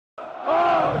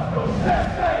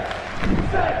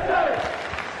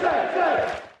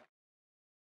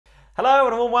Hello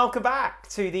and a warm welcome back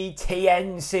to the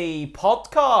TNC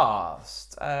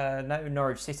Podcast. No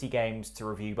Norwich City games to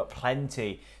review, but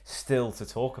plenty still to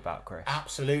talk about, Chris.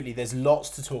 Absolutely. There's lots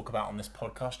to talk about on this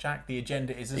podcast, Jack. The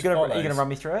agenda is as Are follows. you going to run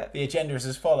me through it? The agenda is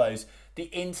as follows. The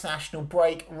international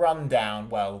break rundown.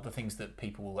 Well, the things that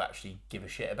people will actually give a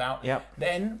shit about. Yep.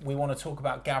 Then we want to talk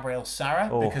about Gabriel Sara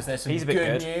because there's some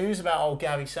good news about old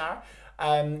Gabby Sara.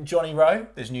 Johnny Rowe,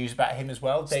 there's news about him as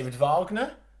well. David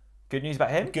Wagner. Good news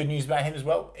about him? Good news about him as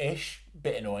well. Ish.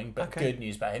 Bit annoying, but good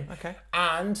news about him. Okay.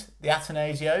 And the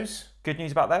Atanasios. Good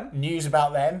news about them? News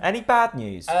about them. Any bad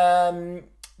news?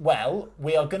 Well,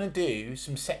 we are going to do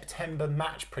some September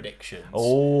match predictions.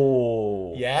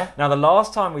 Oh. Yeah? Now, the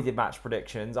last time we did match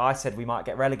predictions, I said we might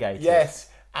get relegated. Yes,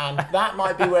 and that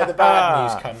might be where the bad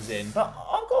news comes in. But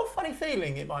I've got a funny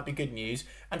feeling it might be good news.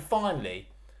 And finally,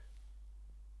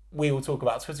 we will talk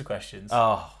about Twitter questions.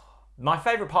 Oh, my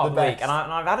favourite part of the week. best. And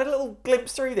I've had a little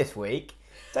glimpse through this week.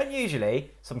 Don't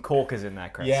usually. Some corkers in there,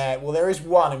 Chris. Yeah, well, there is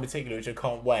one in particular which I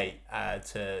can't wait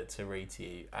to read to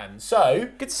you. So,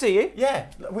 Good to see you. yeah,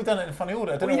 we've done it in a funny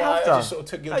order. I don't know We why have I done. just sort of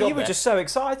took your Oh, job you were there. just so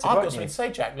excited, I've got weren't something you? to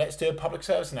say, Jack. Let's do a public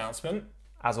service announcement.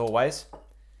 As always.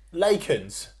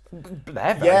 Lakens.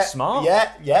 They're very smart.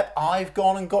 Yep. I've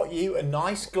gone and got you a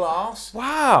nice glass.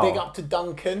 Wow. Big up to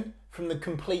Duncan from the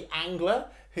Complete Angler,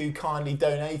 who kindly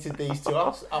donated these to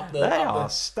us. They are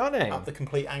stunning. Up the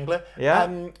Complete Angler.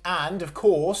 Yeah. And of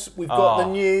course, we've got the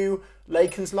new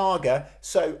Lakens Lager.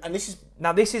 So, and this is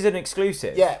Now, this is an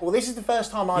exclusive. well, this is the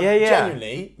first time I've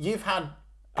genuinely. You've had.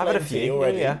 I've had a plenty few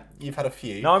already. yeah. You've had a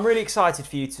few. No, I'm really excited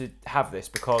for you to have this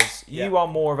because you are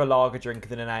more of a lager drinker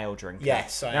than an ale drinker.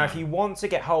 Yes, I Now, am. if you want to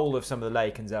get hold of some of the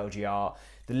Lakens LGR,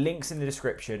 the link's in the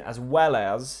description, as well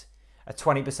as a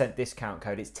 20% discount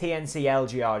code. It's TNC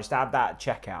LGR. Just add that at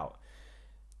checkout.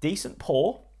 Decent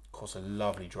pour. Of course, a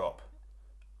lovely drop.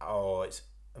 Oh, it's.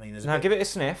 I mean, there's a Now, bit, give it a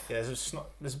sniff. yeah,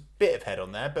 there's a bit of head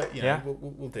on there, but you know, Yeah.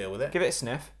 we'll deal with it. Give it a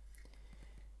sniff.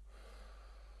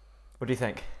 What do you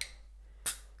think?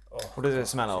 Oh, What does it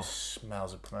smell it of? just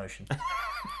smells of promotion.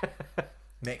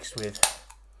 Mixed with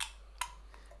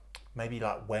maybe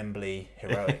like Wembley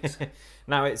Heroics.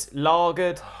 Now, it's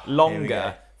lagered go.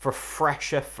 longer for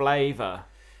fresher flavour.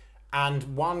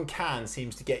 And one can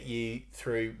seems to get you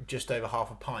through just over half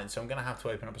a pint, so I'm going to have to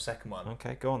open up a second one.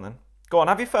 Okay, go on then. Go on,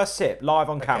 have your first sip live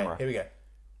on Okay, camera. here we go.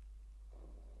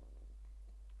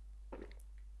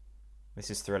 This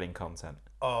is thrilling content.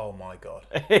 Oh my God.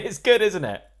 It's good, isn't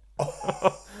it?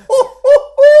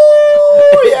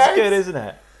 Yes. It's good, isn't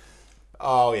it?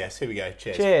 Oh yes, here we go.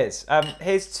 Cheers. Cheers.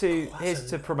 Here's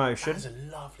to promotion. That's a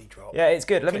lovely drop. Yeah, it's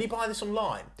good. Can you buy this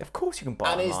online? Of course you can buy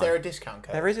it And is online. there a discount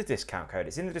code? There is a discount code.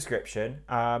 It's in the description.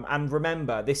 And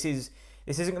remember, this isn't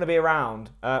going to be around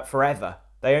forever.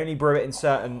 They only brew it in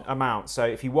certain amounts. So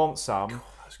if you want some,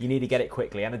 you need to get it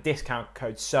quickly. And a discount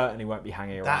code certainly won't be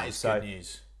hanging around. That is good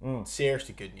news.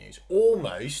 Seriously good news.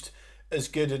 Almost as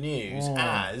good a news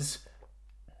as...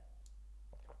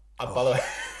 by the way...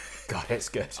 God, it's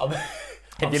good. I'm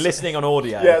If you're listening on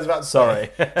audio, Yeah, I was about to sorry.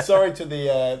 say. Sorry to the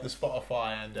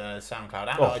Spotify and SoundCloud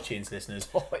and iTunes listeners.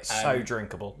 Oh, it's so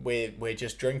drinkable. We're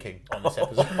just drinking on this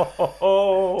episode.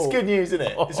 Oh, It's good news, isn't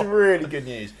it? It's really good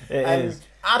news. It is.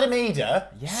 Adam Eder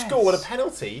Yes. scored a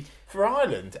penalty for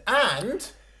Ireland,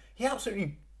 and he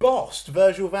absolutely bossed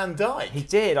Virgil van Dijk. He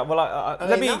did. Well,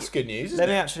 that's good news, Let isn't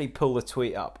me it? actually pull the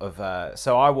tweet up of.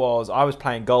 So I was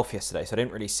playing golf yesterday, so I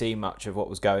didn't really see much of what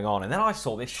was going on, and then I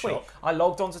saw this tweet. Shock. I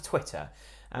logged onto Twitter.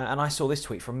 And I saw this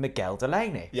tweet from Miguel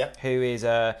Delaney, Yep. who is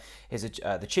the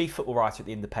chief football writer at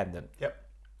The Independent. Yep.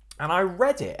 And I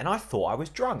read it, and I thought I was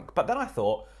drunk. But then I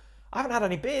thought, I haven't had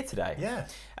any beer today. Yeah.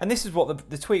 And this is what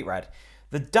the tweet read.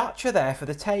 The Dutch are there for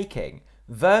the taking.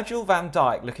 Virgil van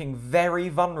Dijk looking very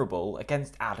vulnerable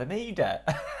against Adam Eder.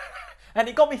 And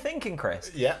it got me thinking,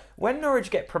 Chris. Yeah. When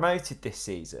Norwich get promoted this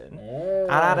season, and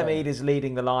Adam Eder's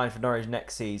leading the line for Norwich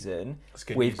next season,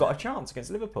 good we've news, got a chance against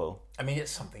Liverpool. I mean,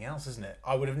 it's something else, isn't it?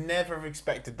 I would have never have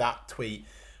expected that tweet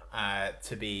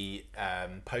to be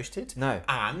posted. No.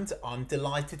 And I'm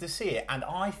delighted to see it. And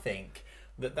I think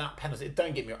that penalty,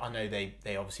 don't get me wrong, I know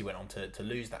they obviously went on to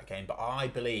lose that game, but I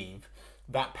believe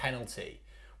that penalty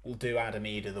will do Adam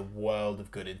Eder the world of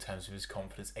good in terms of his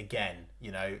confidence. Again,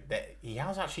 you know, that he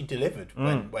has actually delivered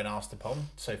when asked upon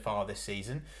so far this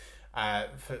season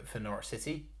for Norwich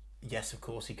City. Yes, of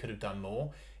course, he could have done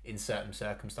more in certain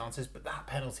circumstances, but that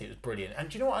penalty was brilliant. And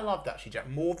do you know what I loved, actually, Jack?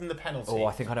 More than the penalty. Oh,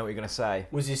 I think I know what you're going to say.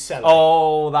 Was his cello.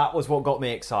 Oh, that was what got me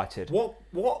excited. What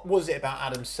was it about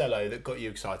Adam's cello that got you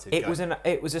excited? It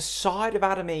was a side of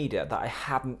Adam Eder that I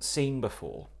hadn't seen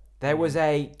before. There was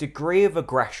a degree of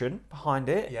aggression behind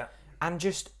it. Yeah. And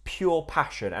just pure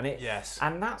passion. And Yes.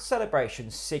 And that celebration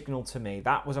signalled to me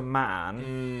that was a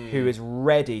man who is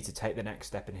ready to take the next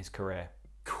step in his career.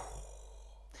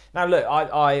 Now, look,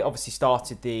 I obviously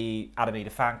started the Adamida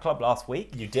fan club last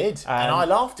week. You did, and I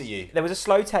laughed at you. There was a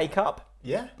slow take-up.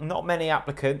 Yeah. Not many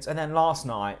applicants. And then last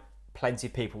night, plenty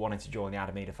of people wanted to join the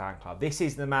Adamida fan club. This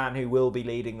is the man who will be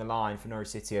leading the line for Norwich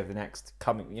City over the next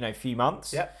few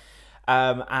months. Yep.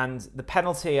 And the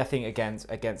penalty, I think,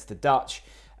 against the Dutch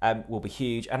will be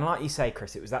huge. And like you say,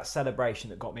 Chris, it was that celebration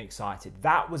that got me excited.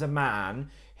 That was a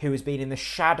man who has been in the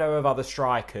shadow of other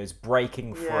strikers,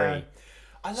 breaking free.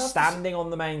 Standing on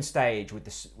the main stage with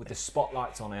the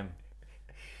spotlights on him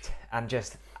and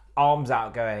just arms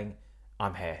out going,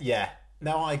 I'm here. Yeah.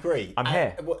 No, I agree. I'm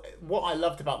here. What I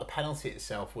loved about the penalty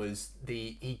itself was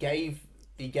he gave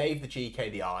the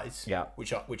GK the eyes,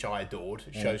 which I adored.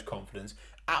 It shows confidence.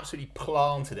 Absolutely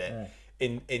planted it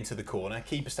into the corner.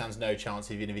 Keeper stands no chance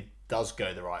even if it does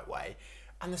go the right way.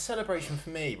 And the celebration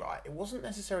for me, right, it wasn't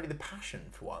necessarily the passion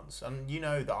for once. And you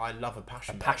know that I love a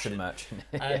passion merchant.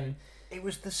 It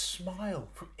was the smile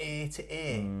from ear to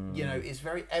ear. You know, it's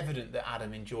very evident that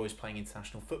Adam enjoys playing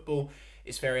international football.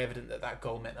 It's very evident that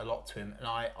goal meant a lot to him. And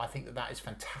I think that is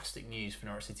fantastic news for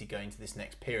Norwich City going to this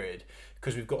next period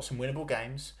because we've got some winnable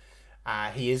games.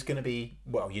 He is going to be,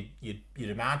 well, you'd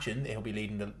imagine that he'll be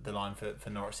leading the line for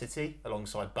Norwich City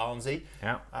alongside Barnsley.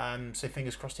 Yeah. So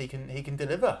fingers crossed he can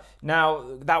deliver.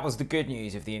 Now, that was the good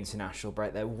news of the international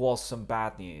break. There was some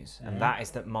bad news, and that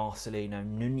is that Marcelino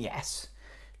Núñez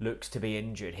looks to be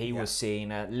injured. He was seen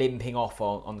limping off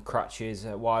on crutches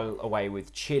while away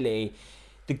with Chile.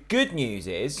 The good news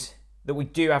is that we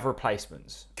do have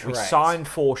replacements. Correct. We signed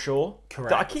Forshaw, Correct.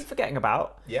 that I keep forgetting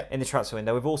about Yep. in the transfer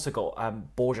window. We've also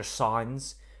got Borja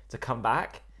Sainz to come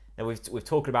back. And we've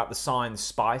talked about the Sainz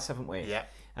spice, haven't we? Yeah.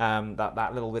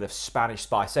 That little bit of Spanish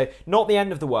spice. So not the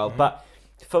end of the world, but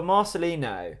for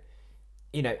Marcelino,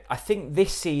 you know, I think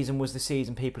this season was the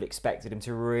season people expected him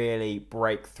to really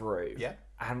break through. Yeah.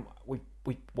 And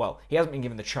he hasn't been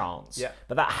given the chance. Yeah.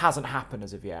 But that hasn't happened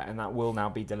as of yet, and that will now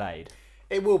be delayed.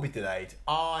 It will be delayed.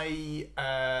 I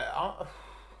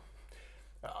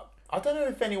don't know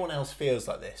if anyone else feels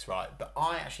like this, right? But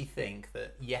I actually think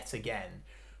that yet again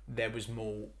there was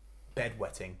more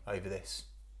bedwetting over this.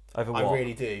 Over what? I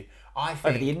really do.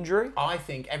 Over the injury? I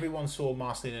think everyone saw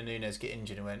Marcelino Núñez get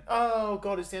injured and went, "Oh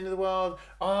God, it's the end of the world.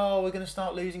 Oh, we're going to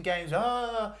start losing games.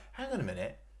 Oh, hang on a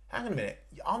minute.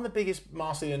 I'm the biggest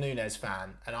Marcelino Núñez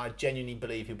fan, and I genuinely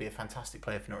believe he'll be a fantastic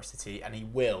player for Norwich City, and he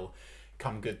will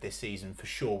come good this season for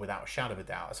sure, without a shadow of a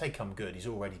doubt. I say come good, he's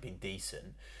already been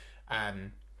decent.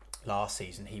 Last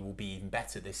season, he will be even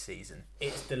better this season.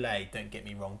 It's delayed, don't get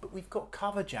me wrong, but we've got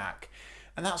cover, Jack.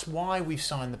 And that's why we've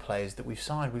signed the players that we've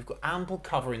signed. We've got ample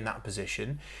cover in that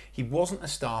position. He wasn't a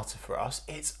starter for us.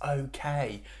 It's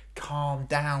okay. Calm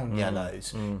down,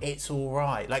 Yellows. It's all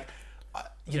right. Like,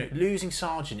 losing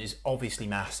Sargent is obviously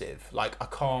massive. Like, I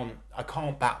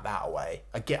can't bat that away.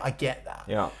 I get that.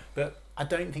 Yeah. But I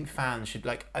don't think fans should,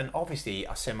 and obviously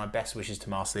I send my best wishes to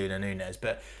Marcelino Núñez,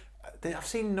 but I've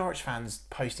seen Norwich fans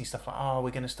posting stuff like, "Oh,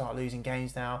 we're going to start losing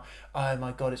games now. Oh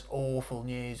my God, it's awful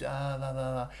news. Blah, blah,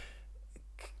 blah."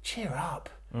 Cheer up.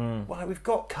 Well, we've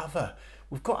got cover.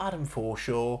 We've got Adam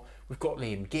Forshaw. We've got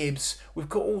Liam Gibbs. We've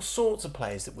got all sorts of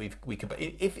players that we could.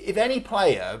 If any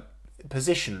player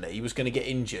positionally was going to get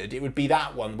injured, it would be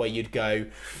that one where you'd go,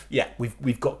 "Yeah,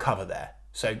 we've got cover there."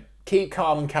 So keep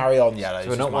calm and carry on, Yellows.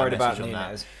 So we're not worried about Núñez.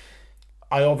 That.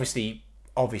 I obviously,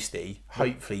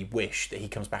 hopefully wish that he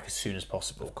comes back as soon as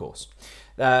possible. Of course.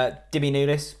 Dimi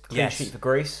Nulis, clean sheet for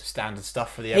Greece. Standard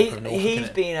stuff for the Emperor of Norfolk. He's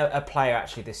been a player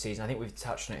actually this season, I think we've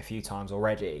touched on it a few times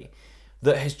already,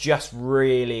 that has just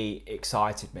really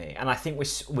excited me. And I think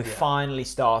we're finally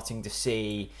starting to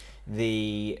see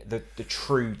the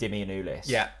true Dimi Nulis.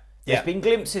 Yeah. There's been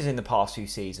glimpses in the past few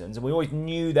seasons, and we always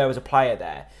knew there was a player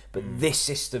there, but this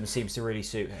system seems to really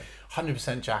suit him.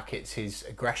 100% Jack. It's his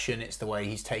aggression. It's the way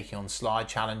he's taking on slide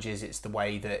challenges. It's the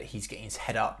way that he's getting his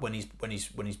head up when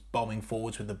he's bombing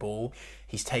forwards with the ball.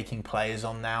 He's taking players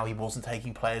on now. He wasn't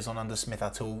taking players on under Smith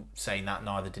at all. Saying that,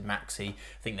 neither did Maxi.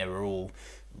 I think they were all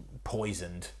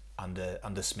poisoned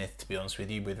under Smith, to be honest with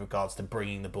you, with regards to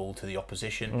bringing the ball to the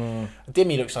opposition.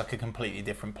 Dimi looks like a completely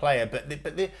different player,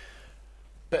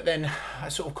 but then I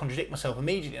sort of contradict myself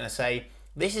immediately and I say,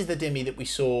 this is the Dimi that we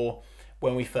saw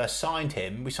when we first signed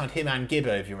him. We signed him and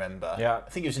Gibbo, if you remember. Yeah. I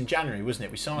think it was in January, wasn't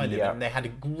it? We signed him and they had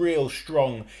a real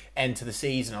strong end to the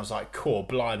season. I was like, cool,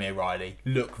 blimey, O'Reilly,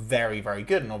 look very, very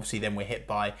good. And obviously then we're hit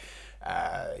by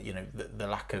the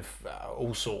lack of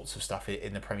all sorts of stuff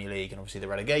in the Premier League and obviously the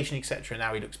relegation, etc.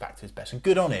 Now he looks back to his best, and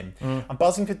good on him. I'm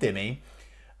buzzing for Dimmy.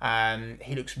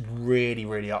 He looks really,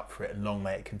 really up for it, and long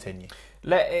may it continue.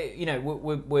 We've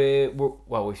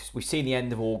seen the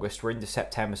end of August. We're into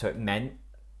September, so it meant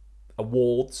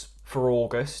awards for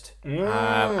August,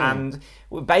 and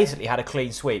we basically had a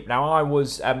clean sweep. Now I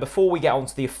was before we get on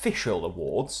to the official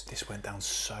awards. This went down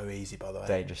so easy, by the way.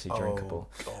 Dangerously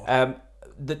drinkable. God.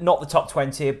 Not the top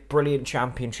 20, a brilliant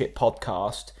Championship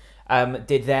podcast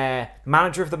did their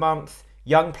Manager of the Month,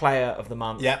 Young Player of the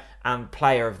Month, and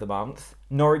Player of the Month.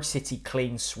 Norwich City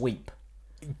clean sweep.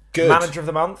 Good. Manager of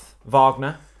the Month,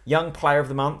 Wagner. Young Player of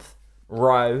the Month,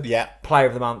 Rowe. Player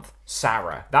of the Month,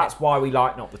 Sarah. That's why we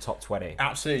like not the top 20.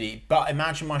 Absolutely. But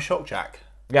imagine my shock, Jack.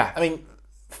 Yeah. I mean,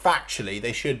 factually,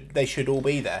 they should all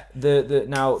be there.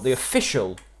 Now the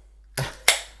official.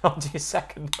 On to your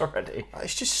second already.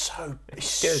 It's just so good.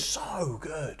 So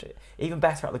good. Even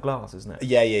better at the glass, isn't it?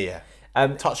 Yeah.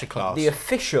 Touch of class. The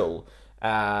official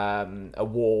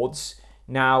awards.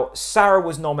 Now, Sarah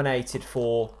was nominated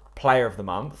for Player of the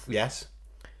Month. Yes.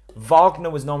 Wagner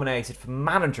was nominated for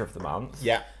Manager of the Month.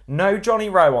 Yeah. No Johnny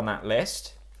Rowe on that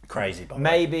list. Crazy, by the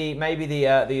way. Maybe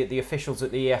the officials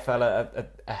at the EFL are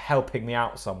helping me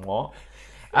out somewhat.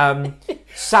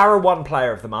 Sarah won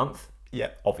Player of the Month. Yeah.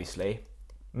 Obviously.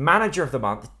 Manager of the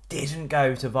Month didn't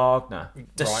go to Wagner,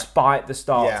 despite the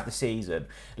start of the season.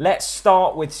 Let's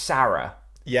start with Sarah.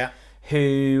 Yeah.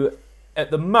 Who,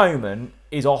 at the moment,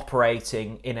 is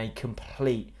operating in a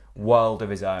complete world of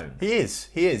his own. He is.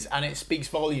 And it speaks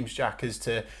volumes, Jack, as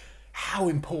to how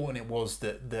important it was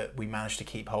that we managed to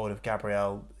keep hold of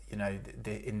Gabriel,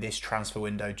 in this transfer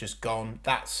window just gone.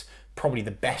 That's probably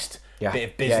the best bit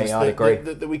of business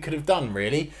that we could have done,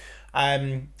 really.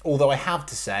 Although I have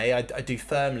to say, I do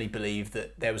firmly believe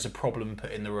that there was a problem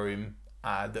put in the room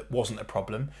that wasn't a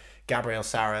problem. Gabriel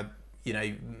Sarra,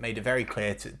 made it very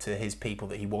clear to his people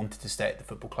that he wanted to stay at the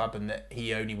football club and that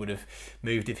he only would have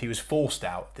moved if he was forced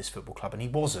out of this football club, and he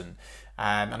wasn't.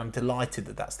 And I'm delighted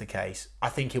that that's the case. I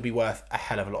think he'll be worth a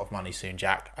hell of a lot of money soon,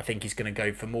 Jack. I think he's going to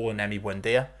go for more than Emi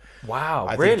Buendia. Wow,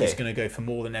 I think he's going to go for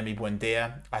more than Emi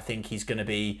Buendia. I think he's going to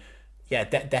be...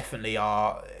 definitely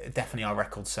our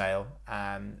record sale.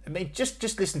 I mean, just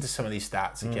listen to some of these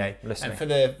stats, okay? And for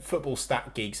the football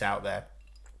stat geeks out there,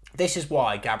 this is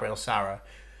why Gabriel Sarra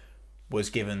was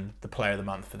given the Player of the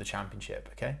Month for the Championship,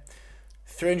 okay?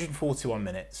 341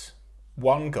 minutes,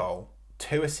 1 goal,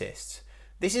 2 assists.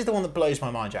 This is the one that blows my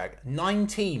mind, Jack.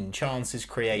 19 chances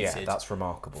created. Yeah, that's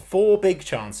remarkable. 4 big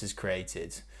chances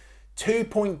created.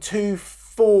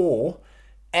 2.24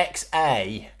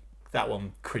 XA. That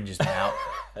one cringes me out.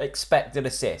 Expected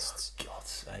assists. God's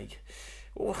sake.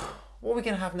 What are we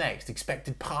going to have next?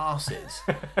 Expected passes.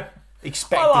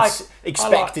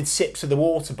 Expected sips of the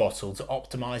water bottle to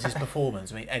optimise his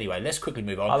performance. I mean, anyway, let's quickly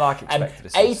move on. I like expected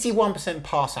assists. 81%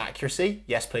 pass accuracy.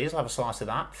 Yes, please. I'll have a slice of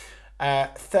that.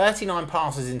 39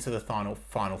 passes into the final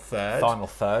third.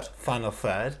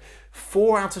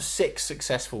 4 out of 6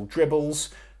 successful dribbles.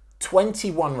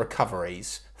 21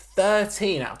 recoveries.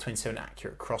 13 out of 27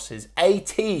 accurate crosses,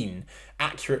 18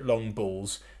 accurate long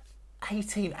balls.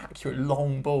 18 accurate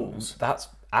long balls. That's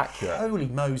accurate. Holy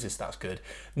Moses, that's good.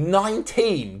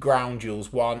 19 ground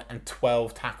duels won and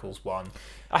 12 tackles won.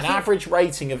 An average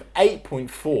rating of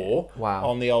 8.4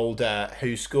 on the old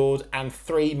Who Scored, and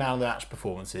 3 man of the match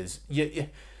performances.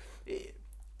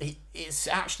 It's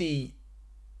actually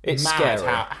mad scary.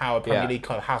 How a Premier League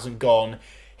club hasn't gone,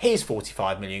 here's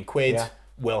 45 million quid. Yeah.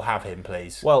 We'll have him,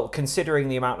 please. Well, considering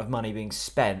the amount of money being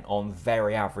spent on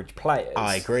very average players,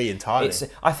 I agree entirely.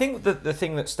 I think that the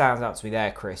thing that stands out to me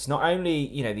there, Chris, not only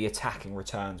the attacking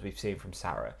returns we've seen from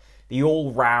Sarra, the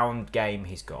all-round game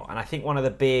he's got, and I think one of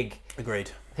the big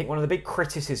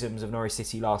criticisms of Norwich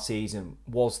City last season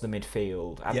was the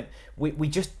midfield, and we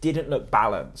just didn't look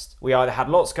balanced. We either had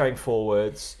lots going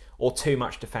forwards or too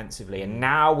much defensively. And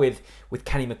now with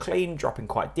Kenny McLean dropping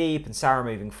quite deep and Sarra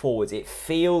moving forwards, it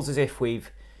feels as if we've,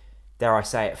 dare I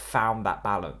say it, found that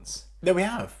balance. No, we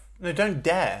have. No, don't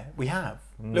dare. We have.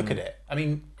 Look at it. I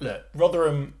mean, look,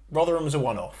 Rotherham was a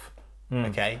one-off.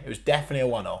 Okay? It was definitely a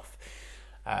one-off.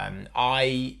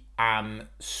 I am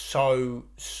so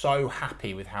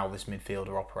happy with how this midfield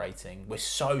are operating. We're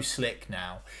so slick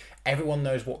now. Everyone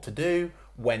knows what to do,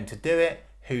 when to do it,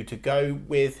 who to go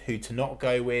with, who to not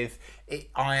go with.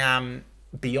 I am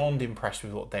beyond impressed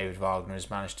with what David Wagner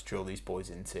has managed to drill these boys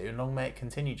into, and long may it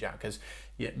continue, Jack, because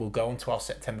we'll go on to our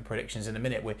September predictions in a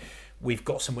minute. We've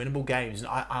got some winnable games, and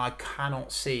I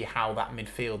cannot see how that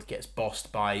midfield gets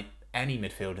bossed by any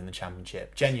midfield in the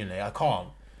Championship. Genuinely, I can't.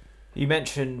 You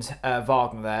mentioned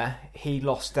Wagner there. He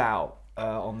lost out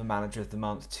on the Manager of the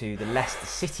Month to the Leicester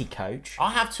City coach.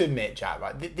 I have to admit, Jack,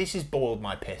 right, this has boiled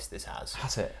my piss, this has.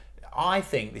 Has it? I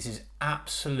think this is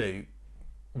absolute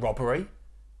robbery,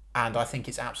 and I think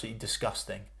it's absolutely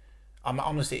disgusting. I'm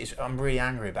really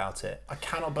angry about it. I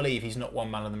cannot believe he's not won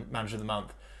Manager of the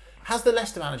Month. Has the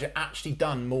Leicester manager actually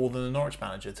done more than the Norwich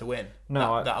manager to win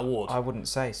that award? I wouldn't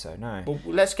say so, no. But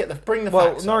let's bring the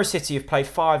facts up. Norwich City have played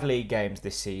 5 league games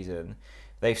this season.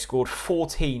 They've scored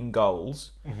 14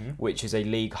 goals, which is a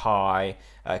league high,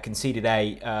 conceded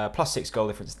 8, plus 6 goal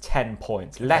difference, 10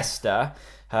 points. Okay. Leicester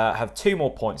have 2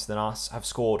 more points than us, have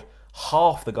scored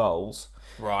half the goals,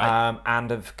 right, and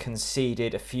have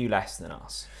conceded a few less than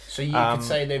us. So you could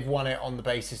say they've won it on the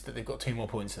basis that they've got 2 more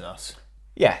points than us?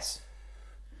 Yes.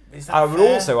 Is that I would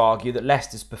fair? also argue that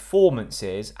Leicester's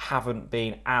performances haven't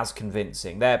been as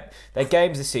convincing. Their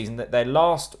games this season, that their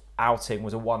last outing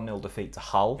was a 1-0 defeat to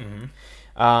Hull.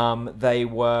 They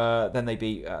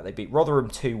beat Rotherham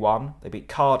 2-1, they beat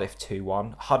Cardiff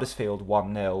 2-1, Huddersfield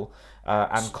 1-0,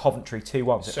 and Coventry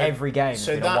 2-1. So every game has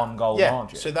been a 1-goal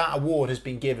margin. So that award has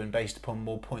been given based upon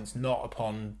more points, not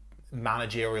upon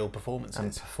managerial performances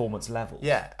and performance levels.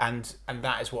 Yeah, and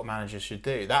that is what managers should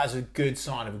do. That is a good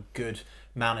sign of a good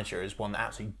manager, is one that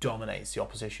absolutely dominates the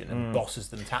opposition and bosses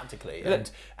them tactically.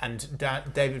 And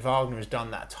David Wagner has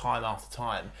done that time after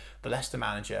time. The Leicester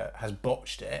manager has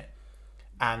botched it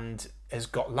and has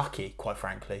got lucky, quite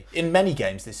frankly, in many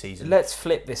games this season. Let's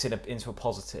flip this into a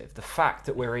positive. The fact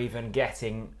that we're even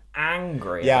getting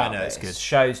angry about this it's good.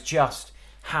 shows just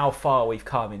how far we've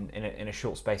come in a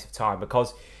short space of time,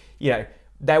 because, you know,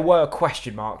 there were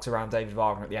question marks around David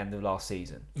Wagner at the end of last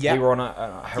season. Yeah. We were on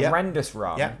a horrendous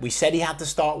run. Yeah, we said he had to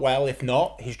start well. If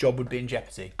not, his job would be in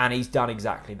jeopardy. And he's done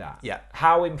exactly that. Yeah.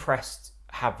 How impressed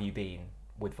have you been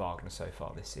with Wagner so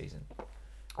far this season?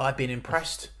 I've been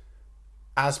impressed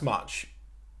as much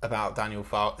about David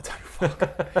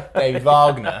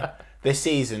Wagner this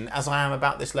season as I am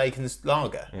about this Lakens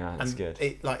lager. Yeah, that's good.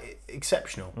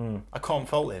 Exceptional. I can't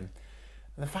fault him.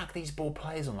 And the fact that he's brought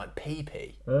players on like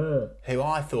PP, who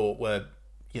I thought were,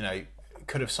 you know,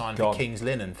 could have signed for King's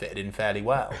Lynn and fitted in fairly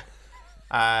well.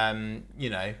 You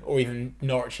know, or even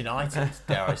Norwich United,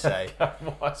 dare I say.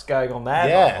 What's going on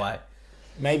there, by the way?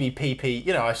 Maybe PP,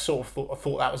 you know, I sort of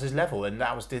thought that was his level, and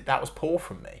that was poor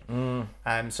from me.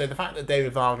 So the fact that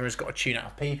David Wagner has got a tune out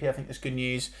of PP, I think is good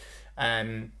news.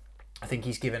 I think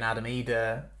he's given Adam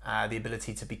Eder the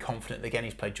ability to be confident again.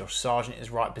 He's played Josh Sargent in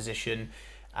his right position.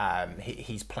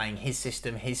 He's playing his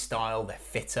system, his style. They're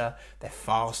fitter, they're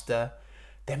faster,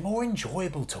 they're more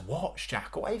enjoyable to watch,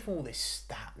 Jack. Away from all this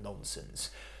stat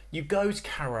nonsense. You go to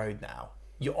Carrow Road now,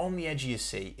 you're on the edge of your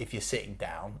seat if you're sitting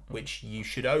down, which you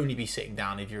should only be sitting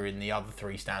down if you're in the other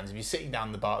 3 stands. If you're sitting down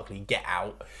in the Barclay, get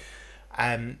out.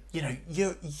 You know,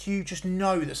 you just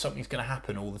know that something's going to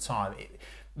happen all the time.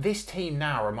 This team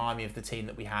now remind me of the team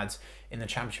that we had in the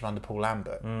Championship under Paul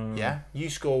Lambert. Yeah, you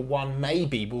score 1,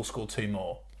 maybe we'll score 2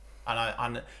 more.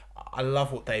 And I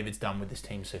love what David's done with this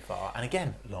team so far. And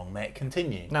again, long may it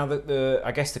continue. Now,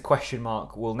 I guess the question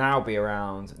mark will now be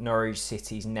around Norwich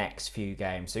City's next few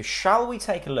games. So shall we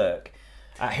take a look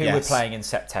at who we're playing in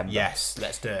September? Yes,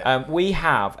 let's do it. We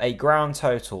have a grand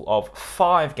total of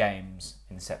 5 games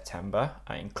in September,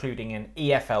 including an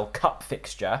EFL Cup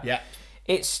fixture. Yeah.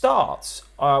 It starts,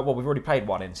 we've already played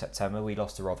 1 in September. We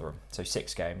lost to Rotherham, so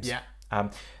 6 games. Yeah.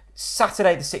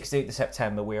 Saturday the 16th of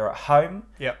September, we are at home.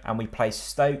 Yep. And we play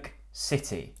Stoke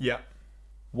City. Yeah.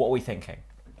 What are we thinking?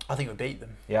 I think we beat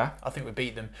them. Yeah? I think we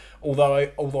beat them. Although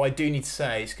I do need to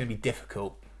say it's going to be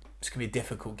difficult. It's going to be a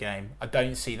difficult game. I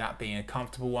don't see that being a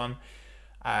comfortable one.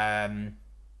 And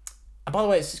by the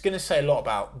way, it's going to say a lot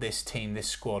about this team, this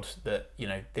squad, that, you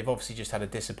know, they've obviously just had a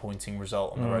disappointing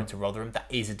result on the road to Rotherham. That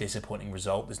is a disappointing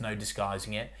result. There's no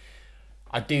disguising it.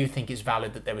 I do think it's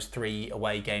valid that there was 3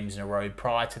 away games in a row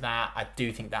prior to that. I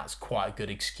do think that's quite a good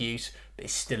excuse, but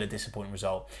it's still a disappointing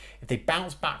result. If they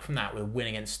bounce back from that with a win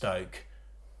against Stoke,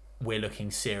 we're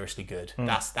looking seriously good.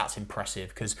 That's impressive,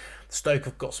 because Stoke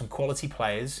have got some quality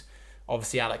players.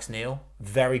 Obviously, Alex Neil,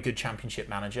 very good Championship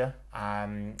manager,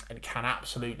 and can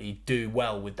absolutely do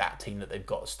well with that team that they've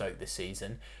got at Stoke this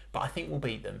season. But I think we'll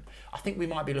beat them. I think we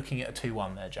might be looking at a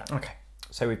 2-1 there, Jack. Okay.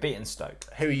 So we've beaten Stoke.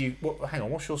 Who are you? Hang on,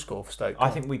 what's your score for Stoke? I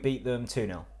think we beat them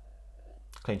 2-0.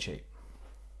 Clean sheet.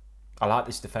 I like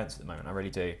this defence at the moment. I really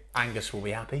do. Angus will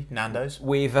be happy. Nando's.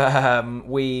 We've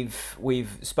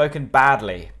spoken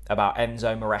badly about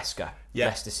Enzo Maresca,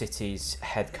 Leicester City's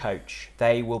head coach.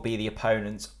 They will be the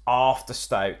opponents after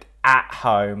Stoke at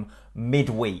home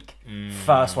midweek.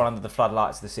 First one under the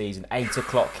floodlights of the season. 8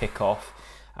 o'clock kickoff.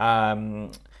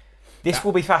 This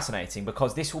will be fascinating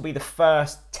because this will be the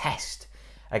first test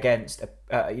against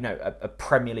a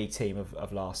Premier League team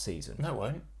of last season. No, it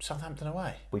won't. Southampton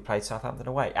away. We played Southampton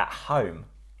away at home.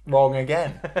 Wrong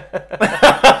again. No,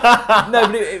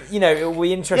 but it will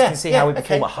be interesting to see how we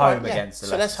perform at home against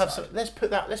the Leicester side. Let's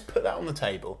put that on the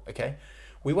table, okay?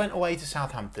 We went away to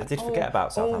Southampton. I did forget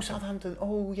about Southampton. Oh, Southampton.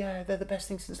 Oh, yeah, they're the best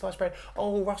thing since sliced bread.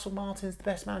 Oh, Russell Martin's the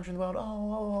best manager in the world.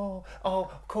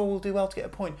 Oh, cool, we'll do well to get a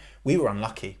point. We were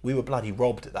unlucky. We were bloody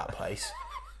robbed at that place.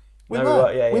 We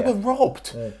were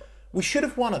robbed. Yeah. We should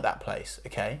have won at that place,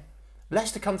 okay?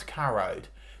 Leicester come to Carrow Road,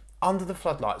 under the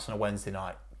floodlights on a Wednesday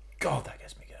night. God, that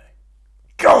gets me going.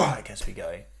 God, that gets me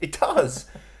going. It does.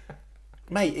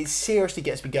 Mate, it seriously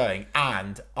gets me going.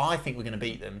 And I think we're going to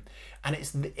beat them. And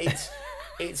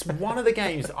it's one of the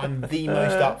games that I'm the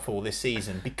most up for this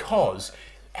season because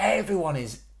everyone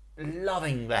is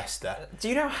loving Leicester. Do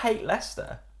you now hate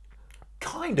Leicester?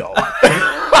 Kind of.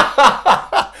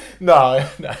 No.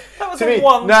 That was the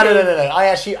one team. No.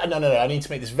 I need to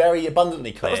make this very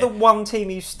abundantly clear. That was the one team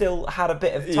you still had a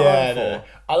bit of time for.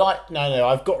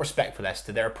 I've got respect for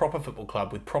Leicester. They're a proper football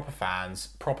club with proper fans,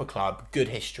 proper club, good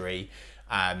history.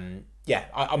 I'm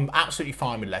absolutely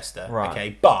fine with Leicester. Right.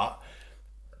 Okay, but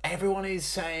everyone is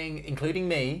saying, including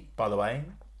me, by the way,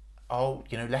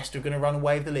 Leicester are going to run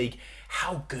away with the league.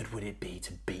 How good would it be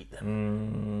to beat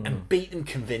them? And beat them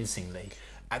convincingly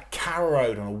at Carrow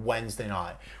Road on a Wednesday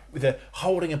night with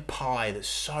holding a pie that's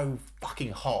so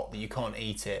fucking hot that you can't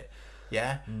eat it.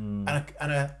 Yeah? And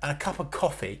a cup of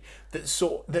coffee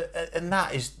and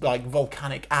that is like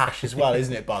volcanic ash as well,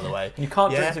 isn't it, by the way? You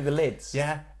can't drink through the lids.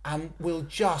 Yeah. And we'll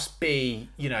just be,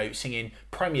 singing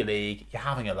Premier League, you're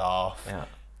having a laugh. Yeah.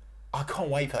 I can't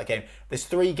wait for that game. There's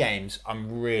 3 games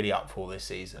I'm really up for this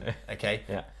season. Okay.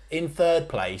 Yeah. In third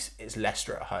place, it's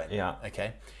Leicester at home. Yeah.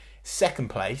 Okay. Second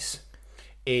place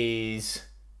is.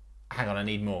 Hang on, I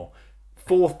need more.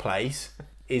 Fourth place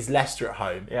is Leicester at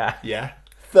home. Yeah. Yeah.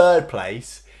 Third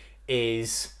place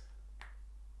is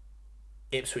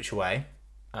Ipswich away.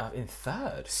 In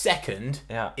third. Second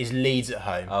is Leeds at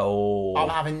home. Oh. I'm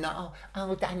having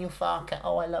Daniel Farke.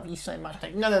 Oh, I love you so much.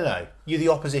 No. You're the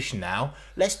opposition now.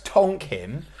 Let's tonk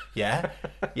him. Yeah.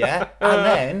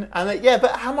 And then,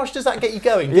 but how much does that get you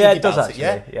going? Yeah, it does actually.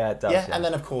 Yeah, it does. Yeah. And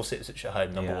then of course it's at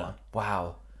home, number 1.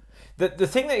 Wow. The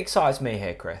thing that excites me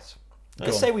here, Chris.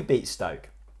 Let's say we beat Stoke.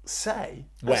 Say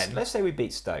when? Let's say we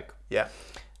beat Stoke. Yeah.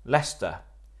 Leicester,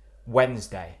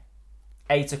 Wednesday,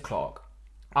 8 o'clock.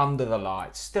 Under the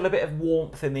lights, still a bit of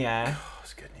warmth in the air. Oh,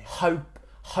 that's good news.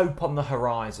 Hope on the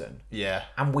horizon. Yeah.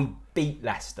 And we beat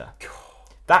Leicester.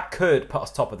 That could put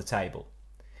us top of the table.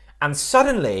 And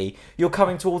suddenly, you're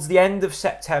coming towards the end of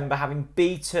September, having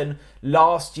beaten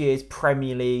last year's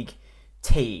Premier League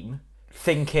team,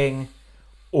 thinking,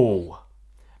 And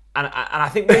I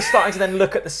think we're starting to then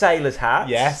look at the sailors'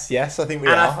 hats. Yes, I think we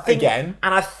are. Again.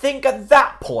 And I think at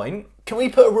that point, can we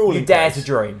put a rule in you dare to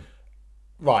dream.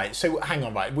 Right, so hang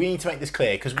on, right. We need to make this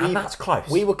clear because that's close.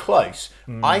 We were close.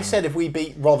 I said if we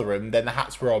beat Rotherham, then the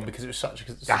hats were on because it was such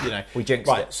a we jinxed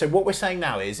right, it. So what we're saying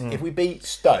now is if we beat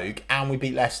Stoke and we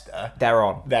beat Leicester, they're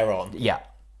on. Yeah,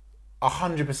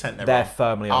 100% they're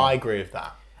firmly on. I agree with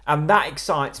that, and that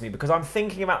excites me because I'm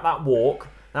thinking about that walk.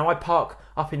 Now I park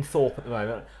up in Thorpe at the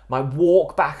moment. My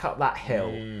walk back up that hill,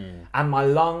 and my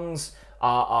lungs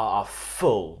are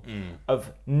full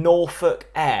of Norfolk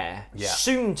air,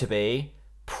 soon to be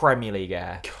Premier League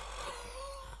air.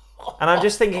 And I'm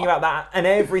just thinking about that, and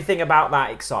everything about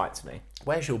that excites me.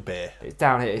 Where's your beer? It's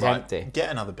down here, it's empty. Get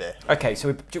another beer. Okay,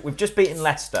 so we've just beaten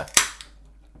Leicester.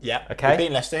 Yeah. Okay. We've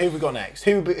beaten Leicester. Who have we got next?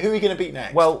 Who are we going to beat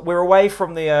next? Well, we're away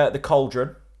from the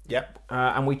Cauldron. Yep.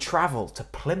 And we travel to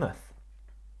Plymouth.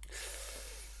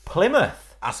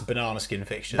 Plymouth. That's a banana skin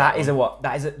fixture.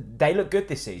 They look good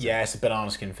this season. Yeah, it's a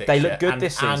banana skin fixture. They look good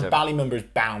this season. And Ballymumber is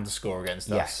bound to score against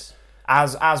us. Yes.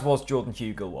 As was Jordan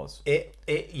Hugill was. It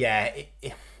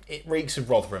reeks of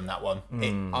Rotherham, that one.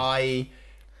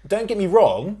 Don't get me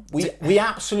wrong, we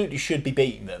absolutely should be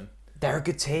beating them. They're a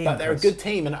good team. But they're a good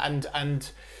team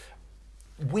and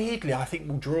weirdly I think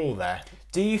we'll draw there.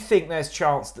 Do you think there's a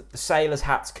chance that the sailors'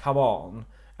 hats come on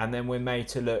and then we're made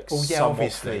to look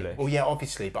somewhat foolish? Well, yeah,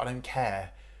 obviously, but I don't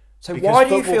care. So why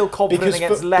do you feel confident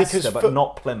against Leicester but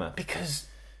not Plymouth? Because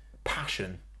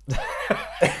passion.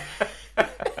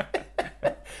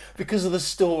 Because of the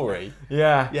story.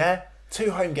 Yeah. Yeah? 2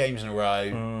 home games in a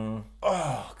row.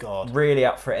 Oh, God. Really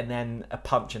up for it and then a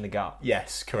punch in the gut.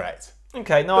 Yes, correct.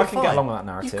 Okay, I can get along with that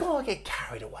narrative. You've got to get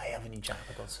carried away, haven't you, Jack,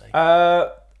 for God's sake?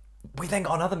 We then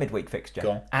got another midweek fixture.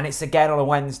 Go on. And it's again on a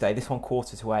Wednesday, this one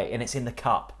 7:45, and it's in the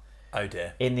Cup. Oh,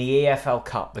 dear. In the EFL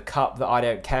Cup, the cup that I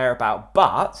don't care about,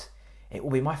 but it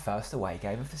will be my first away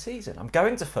game of the season. I'm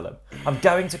going to Fulham. I'm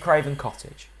going to Craven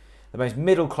Cottage, the most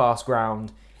middle-class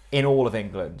ground in all of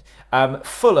England.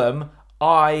 Fulham,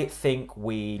 I think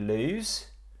we lose.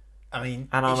 I mean,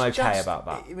 and I'm okay about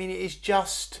that. I mean, it is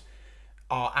just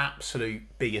our absolute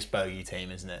biggest bogey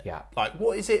team, isn't it? Yeah. Like,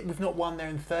 what is it? We've not won there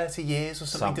in 30 years or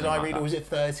something. Did I like read? that. Or was it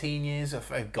 13 years? Oh,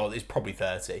 God, it's probably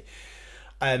 30.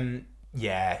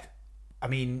 Yeah. I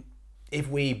mean, if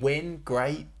we win,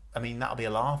 great. I mean, that'll be a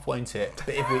laugh, won't it?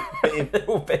 But It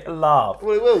will be a laugh. it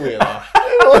will be a laugh.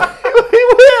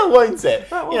 It will, won't it?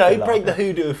 That You will be know, a break laugh. the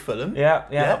hoodoo of Fulham. Yeah,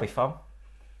 that'll be fun.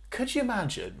 Could you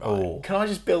imagine? Right, Oh. can I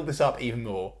just build this up even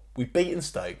more? We've beaten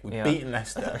Stoke, we've Yeah. beaten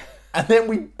Leicester, and then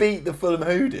we beat the Fulham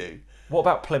hoodoo. What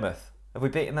about Plymouth? Have we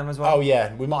beaten them as well? Oh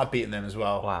yeah, we might have beaten them as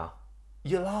well. Wow.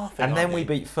 You're laughing. And then aren't we you?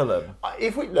 beat Fulham.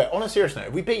 If we look on a serious note,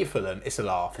 if we beat Fulham, it's a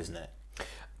laugh, isn't it?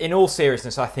 In all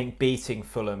seriousness, I think beating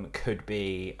Fulham could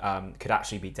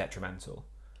actually be detrimental.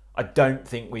 I don't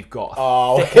think we've got.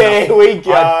 Here we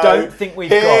go. I don't think we've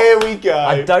Here got. we go.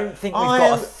 I don't think we've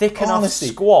got a thick enough honestly,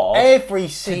 squad every to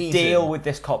season, deal with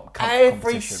this every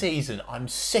competition. season. I'm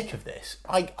sick of this.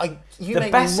 You The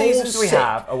make best me more seasons we sick.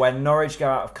 have are when Norwich go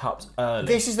out of cups early.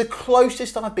 This is the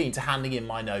closest I've been to handing in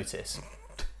my notice.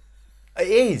 It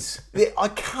is. I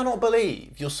cannot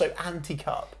believe you're so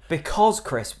anti-cup. Because,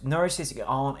 Chris, Norwich City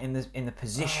aren't in the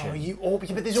position.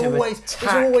 But there's to always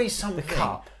attack something. the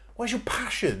cup. Where's your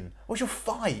passion? Where's your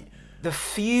fight? The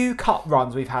few cup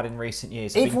runs we've had in recent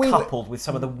years have If been we- coupled with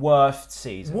some of the worst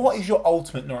seasons. What is your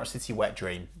ultimate Norwich City wet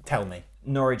dream? Tell me.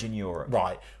 Norwich in Europe.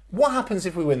 Right. What happens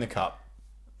if we win the cup?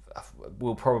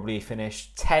 We'll probably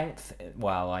finish 10th.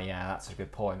 Well, yeah, that's a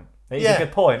good point. It is a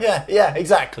good point. Yeah,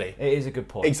 exactly. It is a good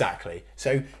point. Exactly.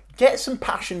 So get some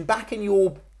passion back in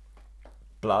your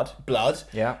Blood.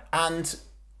 Yeah. and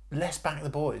let's back the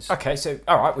boys. Okay, so,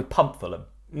 all right, we pump Fulham.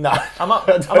 No, I'm up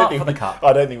I don't for think the we- cup.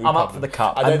 I don't think we. I'm pump up for them. the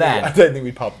cup. I don't And think, then, I don't think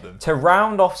we pump them. to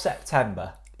round off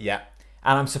September, Yeah.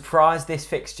 and I'm surprised this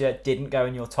fixture didn't go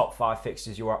in your top 5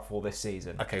 fixtures you're up for this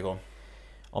season. Okay, go on.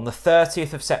 On the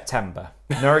 30th of September,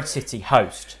 Norwich City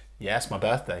host Yeah, it's my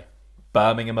birthday.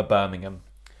 Birmingham of Birmingham.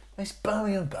 It's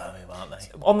Birmingham, aren't they?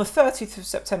 On the 30th of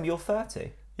September, you're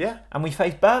 30. Yeah. And we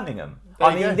face Birmingham. There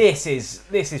I you mean, go. this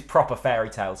is proper fairy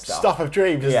tale stuff. Stuff of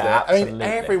dreams, isn't Yeah, it? I mean, absolutely.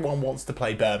 everyone wants to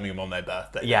play Birmingham on their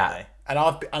birthday. Yeah.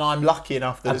 Don't they? And I'm lucky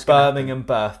enough that A it's gonna happen. Birmingham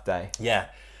birthday. Yeah.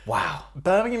 Wow.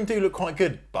 Birmingham do look quite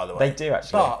good, by the way. They do,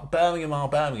 actually. But Birmingham are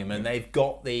Birmingham, and they've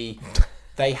got the.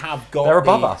 They have got. They're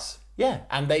above the- us. Yeah,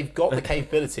 and they've got the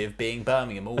capability of being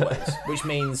Birmingham always, which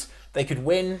means they could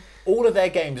win all of their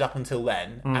games up until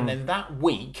then, and then that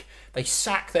week they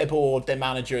sack their board, their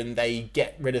manager, and they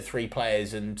get rid of 3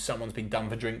 players, and someone's been done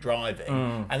for drink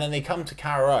driving, and then they come to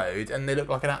Carrow Road and they look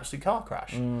like an absolute car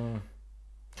crash.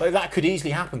 So that could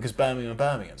easily happen because Birmingham are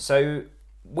Birmingham. So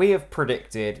we have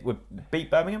predicted we'd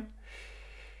beat Birmingham.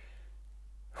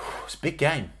 It's a big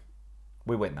game.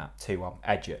 We win that 2-1.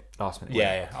 Edge it. Last minute. win.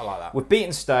 Yeah, I like that. We've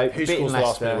beaten Stoke. Who We've beaten scores the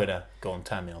last minute Leicester. winner? Go on,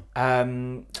 turn me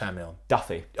on. Turn me on.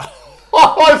 Duffy.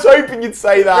 Oh, I was hoping you'd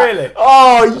say that. Really?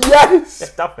 Oh,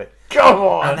 yes. Duffy. Come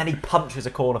on. And then he punches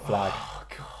a corner flag. Oh,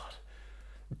 God.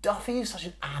 Duffy is such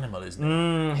an animal,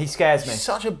 isn't he? He scares me. He's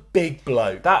such a big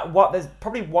bloke. There's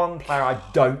probably one player I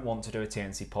don't want to do a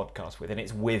TNC podcast with, and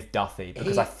it's with Duffy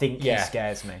because I think he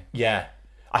scares me. Yeah.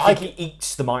 I think he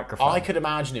eats the microphone. I could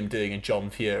imagine him doing a John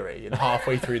Fury and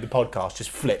halfway through the podcast just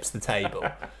flips the table.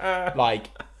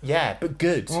 Yeah, but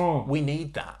good. We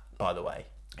need that, by the way.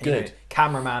 You know, Good.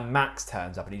 cameraman Max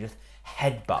turns up and he just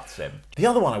headbutts him. The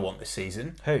other one I want this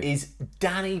season is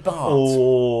Danny Bart.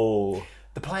 Oh.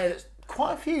 The player that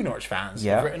quite a few Norwich fans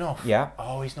have written off. Yeah.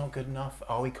 Oh, he's not good enough.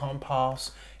 Oh, he can't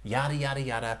pass. Yada, yada,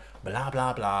 yada. Blah,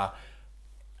 blah, blah.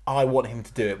 I want him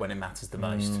to do it when it matters the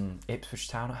most. Ipswich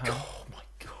Town at home. Oh, my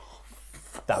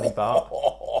God. Danny Bart.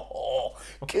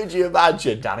 Could you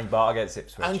imagine? Danny Bart against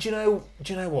Ipswich. And do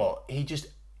you know what? He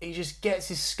just gets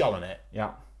his skull in it.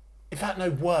 Yeah. In fact, no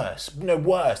worse.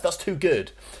 That's too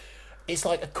good. It's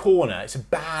like a corner. It's a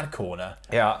bad corner.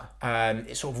 Yeah.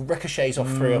 It sort of ricochets off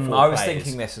 3 or 4 I was players.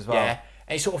 thinking this as well. Yeah.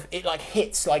 And it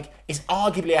hits it's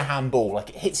arguably a handball. Like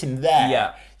it hits him there.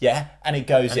 Yeah. Yeah. And it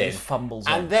goes in. It fumbles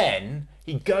and in. then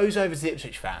he goes over to the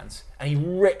Ipswich fans and he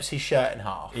rips his shirt in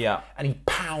half. Yeah. And he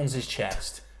pounds his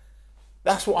chest.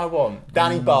 That's what I want.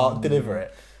 Danny Bart, deliver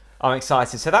it. I'm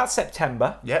excited. So that's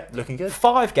September. Yep, looking good.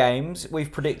 5 games.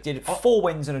 We've predicted 4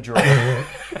 wins and a draw.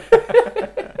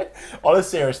 On a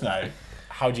serious note,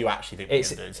 how do you actually think we're going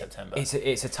to do in September?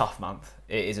 It's a tough month.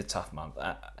 It is a tough month.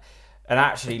 And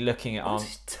actually looking at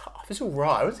It's tough. It's all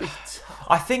right. It's tough.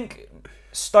 I think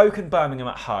Stoke and Birmingham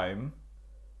at home,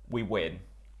 we win.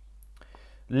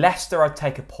 Leicester, I'd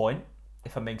take a point.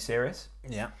 if I'm being serious.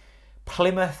 Yeah.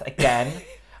 Plymouth, again,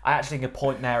 I actually think a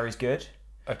point there is good.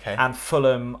 Okay. And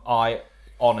Fulham, I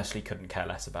honestly couldn't care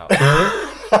less about.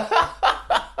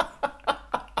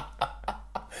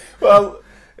 Well,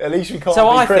 at least we can't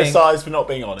be criticised for not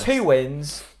being honest. 2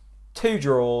 wins, 2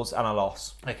 draws, and a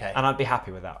loss. Okay. And I'd be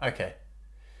happy with that. Okay.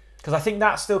 Because I think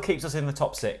that still keeps us in the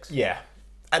top 6. Yeah.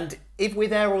 And if we're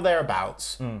there or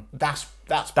thereabouts, that's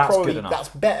good enough. That's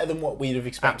better than what we'd have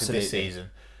expected Absolutely. this season.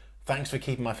 Thanks for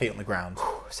keeping my feet on the ground.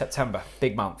 September,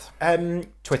 big month.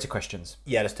 Twitter questions.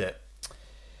 Yeah, let's do it.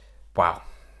 Wow.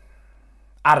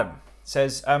 Adam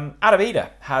says, Adam Eder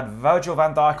had Virgil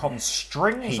van Dijk on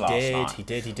strings last night. He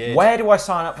did. Where do I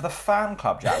sign up for the fan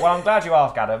club, Jack? Well, I'm glad you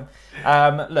asked, Adam.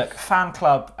 Look, fan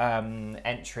club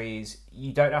entries,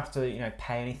 you don't have to,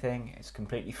 pay anything. It's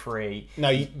completely free. No,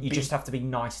 you just have to be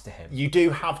nice to him. You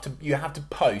have to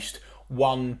post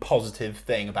one positive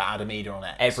thing about Adam Eder on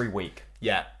X. Every week.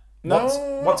 Yeah. Once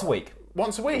a week.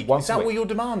 Once a week? Once Is that a week. what you're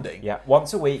demanding? Yeah,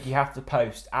 once a week you have to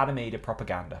post Adam Eder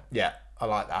propaganda. Yeah, I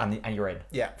like that. And you're in.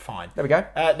 Yeah, fine. There we go.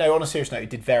 No, on a serious note, he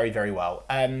did very, very well.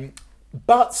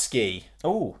 Buttski.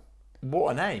 Oh,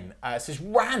 What a name. It says,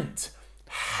 rant.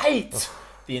 Hate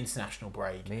the international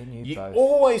break. Me and you You both.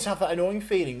 always have that annoying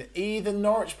feeling that either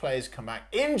Norwich players come back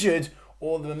injured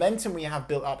or the momentum we have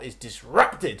built up is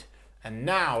disrupted. And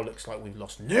now looks like we've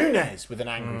lost Nunes with an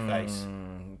angry face.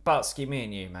 Butsky, me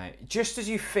and you, mate. Just as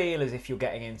you feel as if you're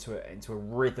getting into a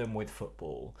rhythm with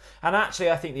football. And actually,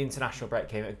 I think the international break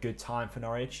came at a good time for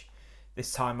Norwich.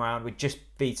 This time round, we've just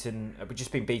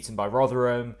been beaten by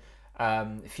Rotherham. A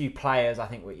few players, I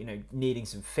think, were needing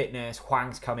some fitness.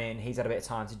 Hwang's come in; he's had a bit of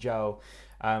time to gel.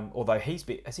 Although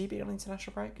has he been on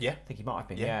international break? Yeah, I think he might have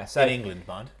been. Yeah, Yeah. So in England,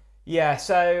 mind. Yeah.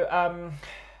 So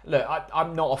look,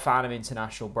 I'm not a fan of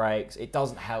international breaks. It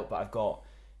doesn't help that I've got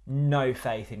no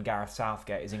faith in Gareth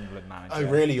Southgate as England manager. Oh,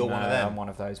 really? You're one of them? I'm one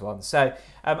of those ones. So,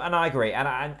 and I agree.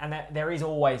 And there is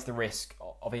always the risk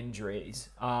of injuries.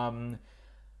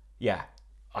 Yeah,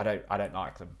 I don't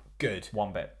like them. Good.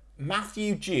 One bit.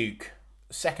 Matthew Duke,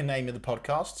 second name of the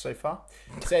podcast so far,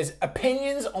 says,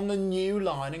 opinions on the new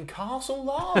Lion and Castle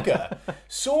Lager.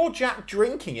 Saw Jack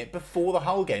drinking it before the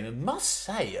whole game and must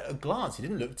say at a glance he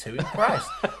didn't look too impressed.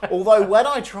 Although when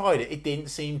I tried it, it didn't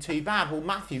seem too bad. Well,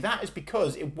 Matthew, that is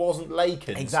because it wasn't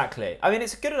Laken's. Exactly. I mean,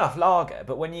 it's a good enough lager,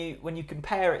 but when you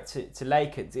compare it to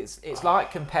Laken's, it's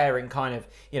like comparing kind of,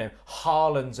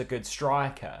 Haaland's a good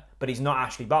striker, but he's not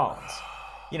Ashley Barnes.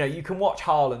 You can watch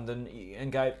Haaland and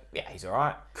go, yeah, he's all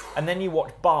right. And then you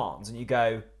watch Barnes and you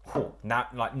go, oh,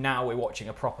 now we're watching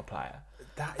a proper player.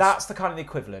 That's the kind of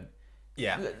equivalent.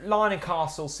 Yeah. Lion and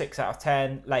Castle, 6 out of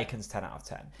 10. Laken's 10 out of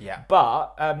 10. Yeah.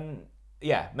 But,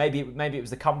 maybe it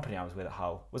was the company I was with at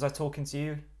Hull. Was I talking to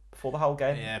you before the whole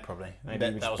game? Yeah, probably. Maybe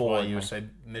you were that just was why boring you were me. so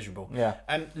miserable. Yeah.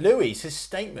 Louis, his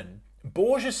statement,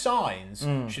 Borja Signs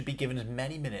should be given as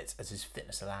many minutes as his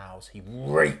fitness allows. He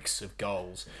reeks of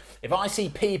goals. If I see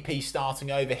PP starting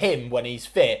over him when he's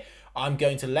fit, I'm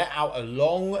going to let out a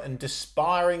long and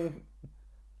despairing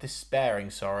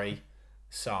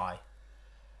sigh.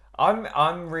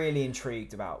 I'm really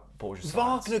intrigued about Borja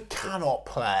Signs. Wagner cannot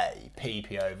play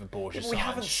PP over Borja Signs. We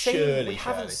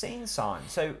haven't seen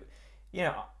Signs. So,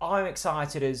 I'm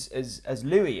excited as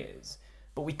Louis is,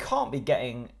 but we can't be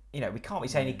getting. We can't be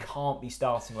saying he can't be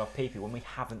starting with PP when we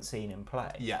haven't seen him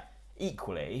play. Yeah.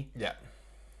 Equally, Yeah.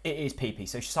 it is PP,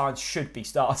 so Signs should be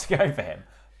starting over him.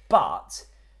 But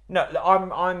no,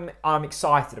 I'm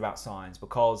excited about Signs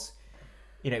because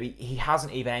he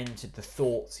hasn't even entered the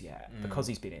thoughts yet because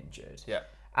he's been injured. Yeah.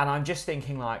 And I'm just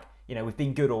thinking we've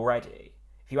been good already.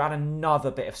 If you add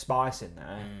another bit of spice in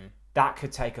there, that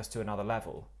could take us to another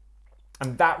level,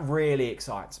 and that really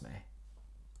excites me.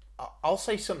 I'll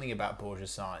say something about Borja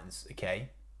Signs, okay?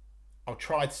 I'll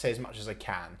try to say as much as I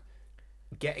can.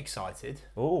 Get excited.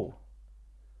 Ooh.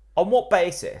 On what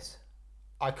basis?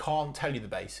 I can't tell you the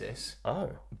basis,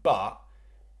 Oh. but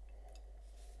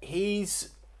he's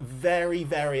very,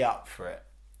 very up for it.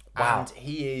 Wow. And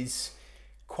he is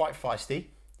quite feisty.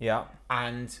 Yeah.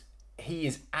 And he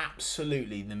is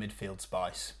absolutely the midfield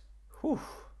spice. Whew.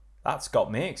 That's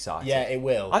got me excited. Yeah, it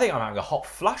will. I think I'm having a hot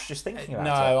flush just thinking about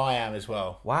it. No, I am as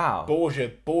well. Wow. Borja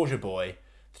boy.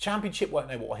 The Championship won't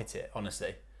know what will hit it,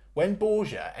 honestly. When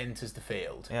Borja enters the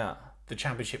field, Yeah. the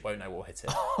Championship won't know what will hit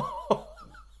it.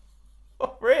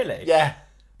 Really? Yeah.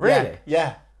 Really?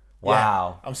 Yeah.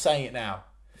 Wow. Yeah. I'm saying it now.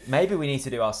 Maybe we need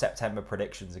to do our September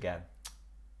predictions again.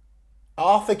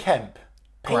 Arthur Kemp.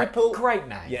 Great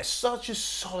name. Yeah, such a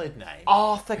solid name.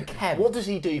 Arthur Kemp. What does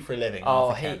he do for a living? Oh,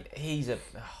 Arthur Kemp? he's a...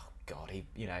 Oh, God, He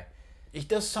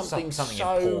does something something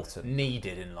so important.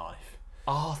 needed in life.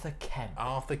 Arthur Kemp.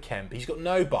 Arthur Kemp. He's got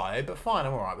no bio, but fine,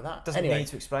 I'm all right with that. Doesn't need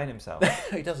to explain himself.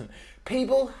 He doesn't.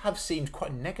 People have seemed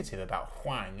quite negative about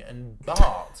Hwang and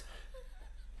Bart.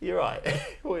 You're right.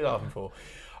 What are you laughing for?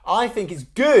 I think it's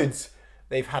good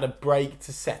they've had a break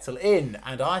to settle in,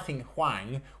 and I think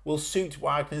Hwang will suit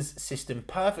Wagner's system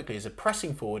perfectly as a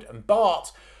pressing forward, and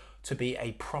Bart to be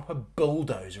a proper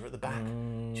bulldozer at the back. Do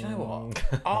you know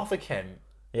what? Arthur Kemp.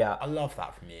 Yeah. I love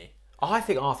that from you. I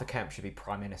think Arthur Kemp should be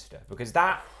Prime Minister because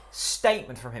that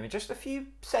statement from him in just a few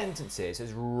sentences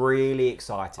has really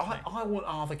excited me. I want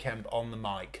Arthur Kemp on the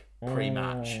mic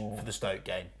pre-match for the Stoke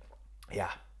game.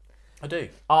 Yeah. I do.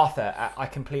 Arthur, I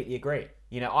completely agree.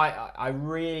 You know, I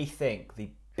really think the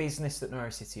business that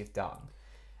Norwich City have done,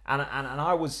 and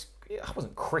I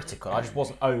wasn't critical, I just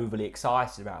wasn't overly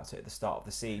excited about it at the start of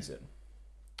the season.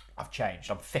 I've changed.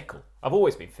 I'm fickle. I've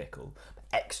always been fickle, but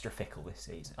extra fickle this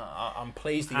season. I'm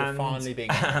pleased that you're finally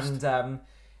being honest. And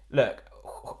look,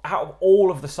 out of all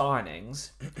of the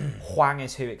signings, Hwang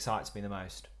is who excites me the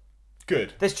most.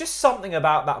 Good. There's just something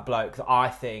about that bloke that I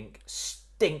think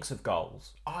stinks of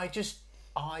goals. I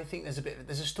think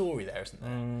there's a story there, isn't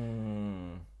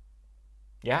there?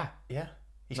 Yeah. Yeah.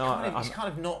 He's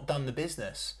kind of not done the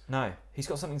business. No, he's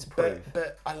got something to prove.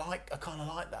 But I kind of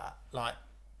like that. Like,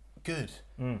 good.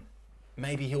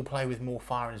 Maybe he'll play with more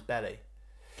fire in his belly.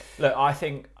 Look, I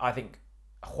think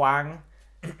Hwang,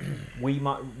 we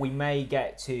may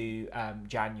get to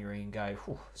January and go,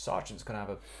 Sargent's going to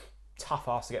have a tough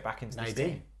ass to get back into this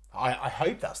team. I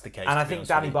hope that's the case. And I think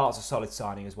Danny Bart's a solid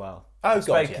signing as well. I've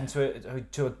spoken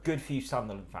to a good few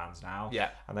Sunderland fans now. Yeah.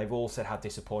 And they've all said how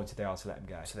disappointed they are to let him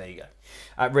go. So there you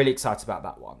go. Really excited about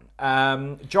that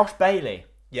one. Josh Bailey.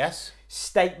 Yes.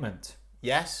 Statement.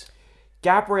 Yes.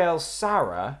 Gabriel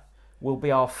Sara will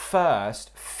be our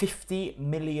first £50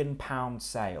 million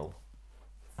sale.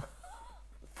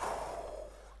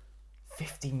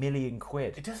 50 million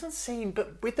quid. It doesn't seem,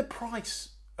 but with the price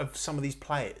of some of these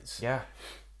players, Yeah.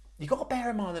 you've got to bear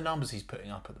in mind the numbers he's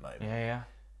putting up at the moment. Yeah.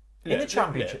 In the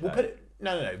Championship, we'll put it.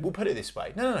 No. We'll put it this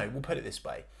way. No. We'll put it this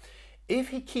way. If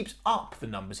he keeps up the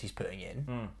numbers he's putting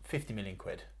in, 50 million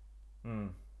quid. Wow.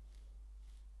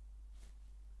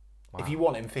 If you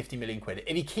want him, 50 million quid.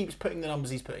 If he keeps putting the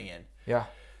numbers he's putting in. Yeah.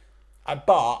 But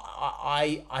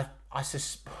I do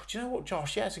you know what,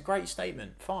 Josh? Yeah, it's a great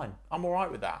statement. Fine. I'm all right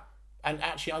with that. And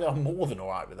actually, I know I'm more than all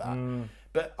right with that.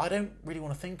 But I don't really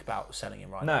want to think about selling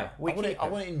him right now. No, I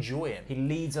want to enjoy him. He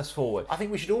leads us forward. I think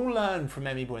we should all learn from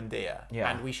Emi Buendia. Yeah.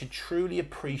 And we should truly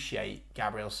appreciate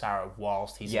Gabriel Sara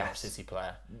whilst he's a Norwich City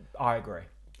player. I agree.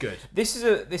 Good. This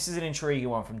is an intriguing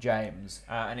one from James,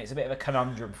 and it's a bit of a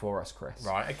conundrum for us, Chris.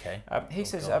 Right, okay. He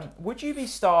says, would you be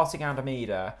starting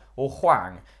Adamida or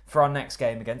Hwang for our next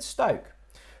game against Stoke?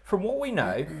 From what we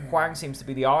know, Hwang seems to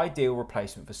be the ideal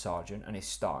replacement for Sargent and his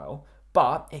style,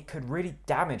 but it could really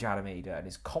damage Adamida and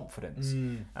his confidence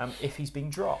if he's being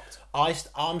dropped.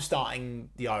 I'm starting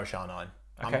the Irish R9.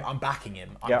 Okay. I'm backing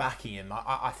him. Backing him.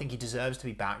 I think he deserves to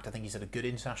be backed. I think he's had a good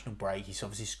international break. He's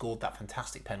obviously scored that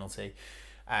fantastic penalty.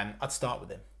 I'd start with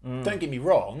him. Don't get me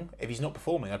wrong. If he's not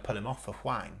performing, I'd pull him off for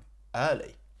Hwang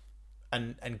early,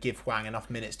 and give Hwang enough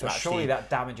minutes to actually. Surely that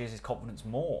damages his confidence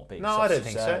more. No, I don't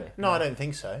think so. No, I don't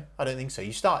think so. I don't think so. If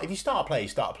you start a player, you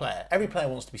start a player. Every player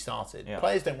wants to be started. Yeah.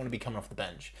 Players don't want to be coming off the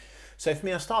bench. So for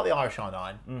me, I start the Irish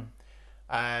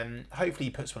R9. Hopefully,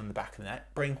 he puts one in the back of the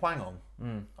net. Bring Hwang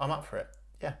on. I'm up for it.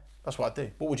 Yeah, that's what I'd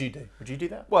do. What would you do? Would you do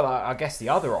that? Well, I guess the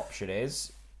other option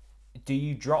is, do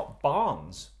you drop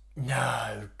Barnes?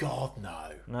 No, God, no.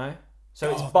 No? So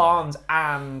it's Barnes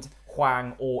and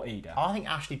Hwang or Ida? I think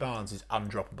Ashley Barnes is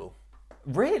undroppable.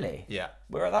 Really? Yeah.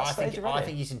 We're at that stage already? I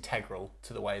think he's integral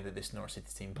to the way that this Norwich City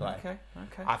team play. Okay.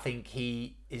 I think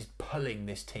he is pulling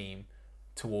this team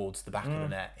towards the back of the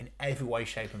net in every way,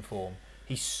 shape and form.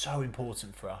 He's so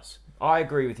important for us. I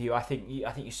agree with you. I think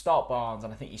you start Barnes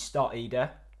and I think you start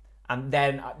Ida. And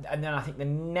then I think the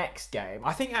next game,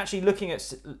 I think actually looking at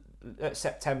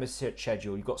September's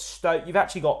schedule, you've got Stoke. You've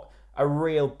actually got a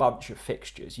real bunch of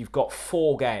fixtures. You've got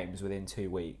 4 games within 2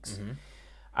 weeks.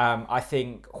 I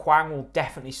think Hwang will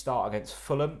definitely start against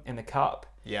Fulham in the Cup.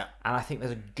 Yeah. And I think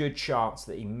there's a good chance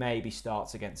that he maybe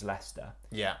starts against Leicester.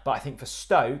 Yeah. But I think for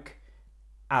Stoke,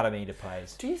 Adamida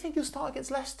plays. Do you think he'll start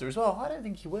against Leicester as well? I don't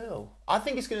think he will. I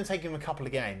think it's going to take him a couple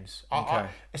of games. Okay.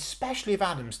 Especially if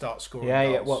Adam starts scoring Yeah,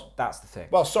 goals. yeah. Well, that's the thing.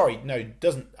 Well, sorry, no,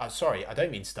 doesn't. Sorry, I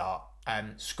don't mean start.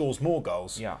 Scores more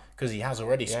goals. Yeah. Because he has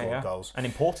already scored goals. And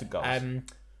important goals.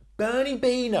 Bernie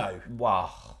Bino.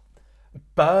 Wow.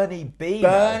 Bernie Beano.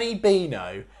 Bernie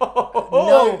Beano.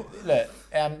 No, look,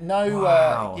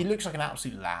 Wow. he looks like an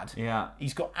absolute lad. Yeah.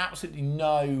 He's got absolutely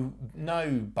no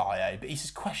bio, but he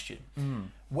says, question,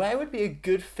 where would be a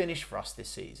good finish for us this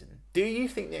season? Do you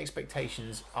think the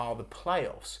expectations are the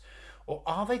playoffs, or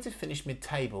are they to finish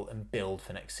mid-table and build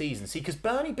for next season? See, because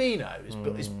Bernie Beano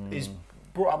is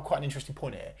brought up quite an interesting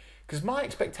point here, because my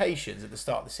expectations at the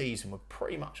start of the season were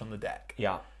pretty much on the deck.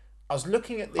 Yeah. I was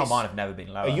looking at this. Mine have never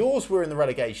been lower. Yours were in the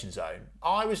relegation zone.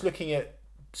 I was looking at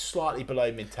slightly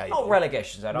below mid-table. Not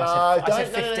relegation zone. I said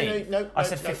 15. I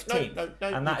said 15.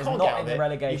 And that is not in the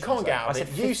relegation zone. You can't get out of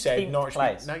it. You said Norwich.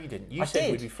 No, you didn't. You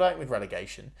said we'd be flirting with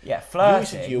relegation. Yeah, flirting. You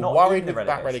said you were worried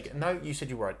about relegation. No, you said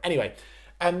you were worried. Anyway,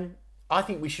 I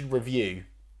think we should review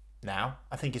now.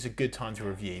 I think it's a good time to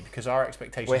review because our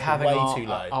expectations are way too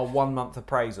low. Our 1 month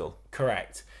appraisal.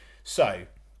 Correct. So,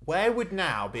 where would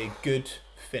now be a good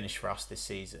finish for us this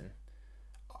season?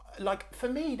 Like, for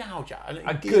me now, Jack.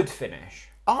 A good finish.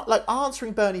 Like,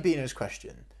 answering Bernie Beano's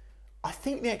question, I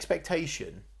think the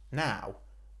expectation now,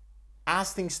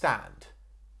 as things stand,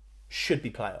 should be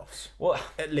playoffs. Well,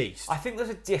 at least. I think there's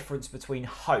a difference between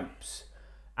hopes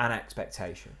and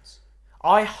expectations.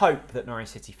 I hope that Norwich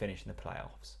City finish in the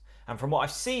playoffs. And from what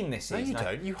I've seen this season... No, you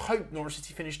don't. You hope Norwich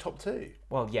City finish top 2.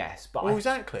 Well, yes, but... Well,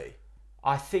 exactly.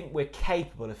 I think we're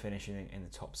capable of finishing in the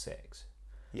top 6.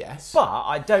 Yes. But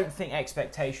I don't think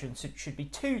expectations should be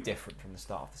too different from the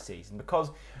start of the season because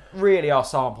really our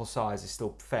sample size is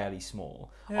still fairly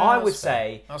small. Yeah, I would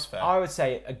say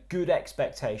a good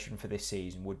expectation for this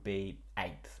season would be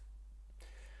 8th.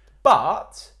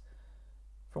 But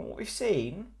from what we've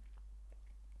seen,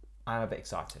 I'm a bit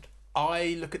excited.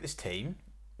 I look at this team,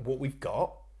 what we've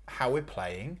got, how we're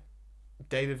playing,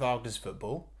 David Wagner's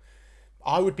football.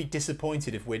 I would be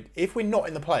disappointed if we're not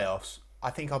in the playoffs. I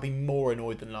think I'll be more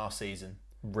annoyed than last season.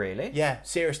 Really? Yeah,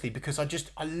 seriously, because I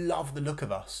love the look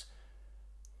of us.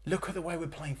 Look at the way we're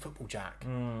playing football, Jack.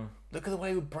 Look at the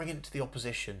way we're bringing it to the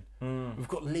opposition. We've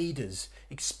got leaders,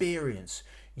 experience,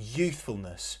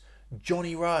 youthfulness.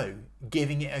 Johnny Rowe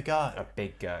giving it a go. A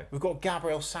big go. We've got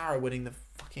Gabriel Sara winning the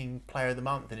fucking Player of the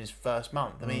Month in his first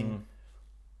month. I mean,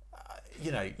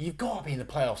 you've got to be in the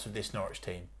playoffs with this Norwich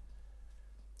team.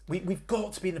 We've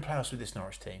got to be in the playoffs with this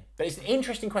Norwich team. But it's an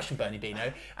interesting question, Bernie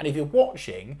Beano. And if you're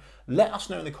watching, let us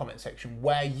know in the comment section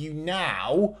where you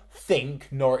now think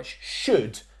Norwich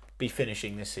should be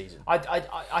finishing this season.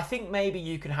 I think maybe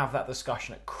you can have that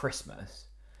discussion at Christmas.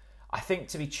 I think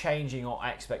to be changing our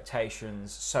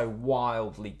expectations so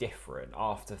wildly different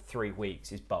after 3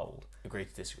 weeks is bold. Agree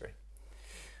to disagree.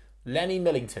 Lenny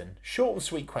Millington, short and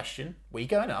sweet question. We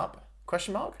going up?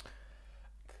 Question mark?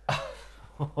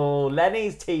 Oh,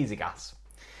 Lenny's teasing us.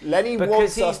 Lenny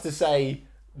wants us to say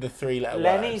the 3-letter word.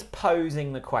 Lenny's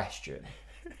posing the question.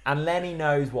 And Lenny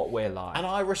knows what we're like. And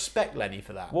I respect Lenny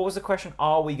for that. What was the question?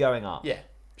 Are we going up? Yeah.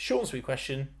 Short and sweet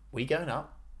question. We going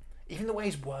up? Even the way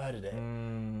he's worded it.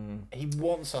 He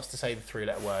wants us to say the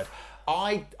 3-letter word.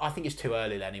 I think it's too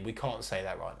early, Lenny. We can't say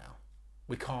that right now.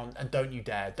 We can't. And don't you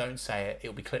dare. Don't say it.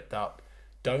 It'll be clipped up.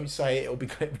 Don't say it. It'll be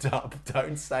clipped up.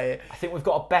 Don't say it. I think we've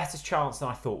got a better chance than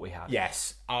I thought we had.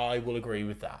 Yes, I will agree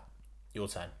with that. Your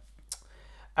turn.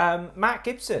 Matt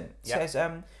Gibson says,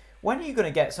 when are you going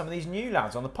to get some of these new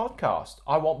lads on the podcast?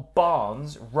 I want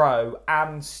Barnes, Rowe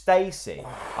and Stacey.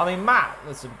 I mean, Matt,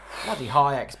 there's some bloody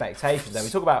high expectations there. We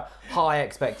talk about high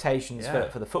expectations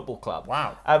for the football club.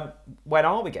 Wow. When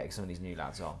are we getting some of these new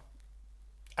lads on?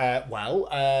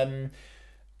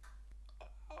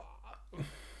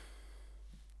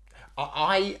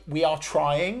 We are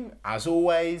trying, as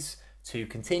always, to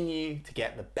continue to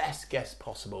get the best guests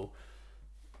possible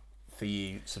for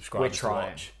you subscribers to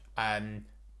watch.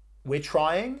 We're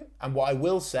trying, and what I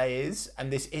will say is,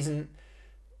 and this isn't...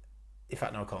 In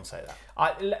fact, no, I can't say that.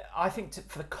 I think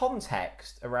for the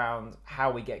context around how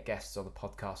we get guests on the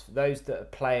podcast, for those that are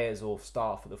players or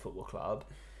staff at the football club,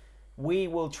 we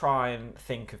will try and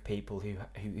think of people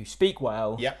who speak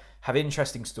well, have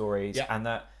interesting stories, and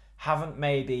that haven't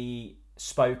maybe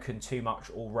spoken too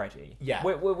much already. Yeah.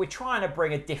 We're trying to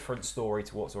bring a different story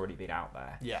to what's already been out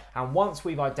there. Yeah. And once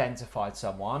we've identified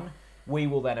someone, we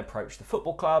will then approach the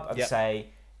football club and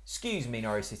say, excuse me,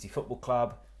 Norwich City Football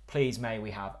Club, please may we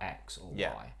have X or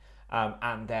Y.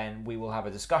 And then we will have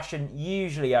a discussion,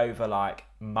 usually over like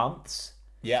months.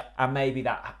 Yeah. And maybe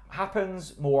that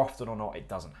happens. More often or not, it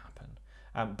doesn't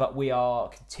happen. But we are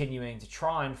continuing to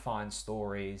try and find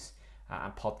stories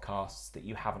and podcasts that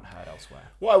you haven't heard elsewhere.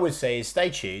 What I would say is stay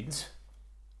tuned.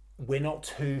 We're not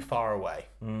too far away.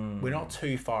 We're not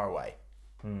too far away.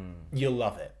 You'll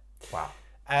love it. Wow.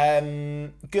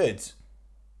 Good.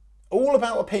 All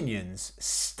About Opinions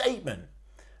statement.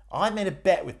 I've made a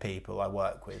bet with people I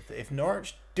work with that if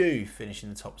Norwich do finish in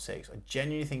the top 6, I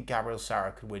genuinely think Gabriel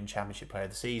Sara could win Championship Player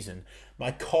of the Season.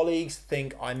 My colleagues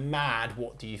think I'm mad.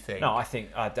 What do you think? No, I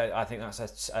think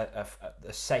that's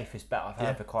the safest bet I've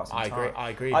heard for quite some time. I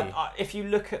agree with you. If you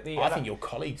look at I think your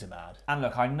colleagues are mad. And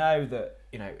look, I know that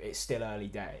it's still early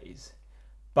days,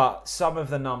 but some of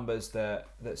the numbers that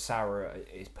Sarah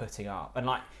is putting up, and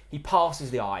like he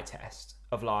passes the eye test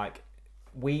of like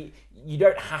you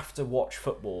don't have to watch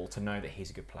football to know that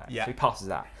he's a good player. Yeah. So he passes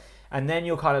that. And then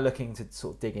you're kind of looking to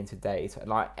sort of dig into data.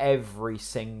 Like every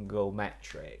single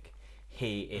metric,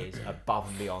 he is above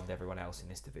and beyond everyone else in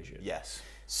this division. Yes.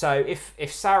 So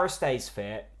if Sarah stays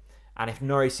fit, and if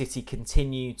Norwich City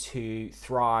continue to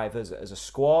thrive as a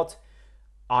squad,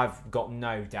 I've got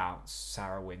no doubts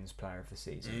Sarah wins Player of the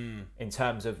Season in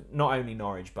terms of not only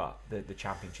Norwich but the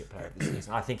Championship Player of the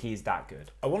Season. I think he's that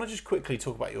good. I want to just quickly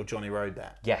talk about your Johnny Road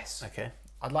there. Yes. Okay.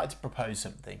 I'd like to propose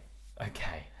something.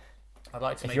 Okay. I'd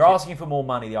like to. If you're asking for more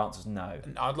money, the answer's no.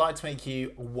 I'd like to make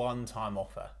you a one-time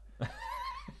offer.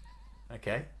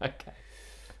 Okay. Okay.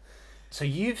 So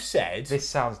you've said This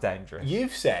sounds dangerous.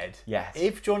 You've said Yes.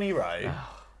 if Johnny Rowe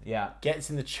Yeah. gets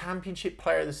in the Championship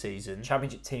Player of the Season,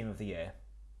 Championship Team of the Year.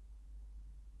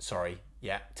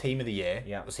 Team of the Year.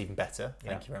 Yeah. That's even better.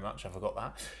 Thank you very much. I forgot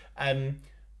that.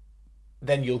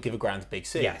 Then you'll give a grand to Big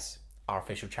C. Yes. Our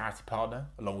official charity partner,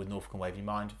 along with Norfolk and Waverley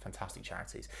Mind, fantastic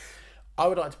charities. I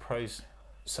would like to propose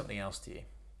something else to you.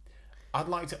 I'd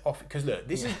like to offer, because look,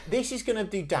 this is going to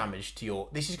do damage to your.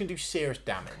 This is going to do serious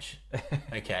damage.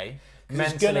 Okay.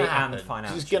 Mentally and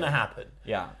financially. It's going to happen.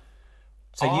 Yeah.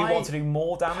 So you want to do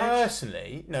more damage?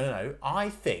 Personally, no. I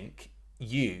think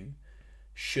you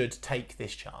should take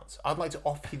this chance. I'd like to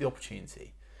offer you the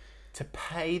opportunity to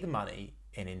pay the money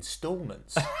in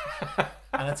instalments. And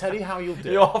I'll tell you how you'll do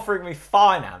it. You're offering me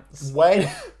finance.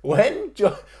 When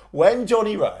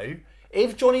Johnny Rowe,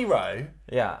 if Johnny Rowe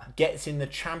gets in the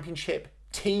Championship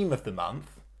Team of the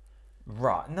Month,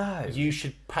 right? No, you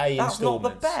should pay that's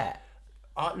instalments. That's not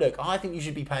the bet. Look, I think you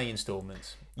should be paying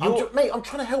instalments. Mate, I'm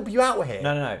trying to help you out here.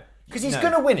 No. Because he's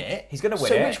going to win it. He's going to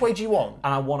win it. So which way do you want?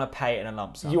 And I want to pay it in a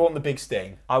lump sum. You want the big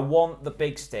sting? I want the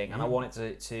big sting, and I want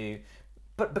it to...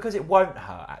 But because it won't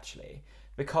hurt, actually.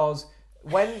 Because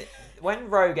when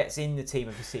Rowe gets in the Team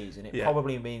of the Season, it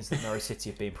probably means that Norwich City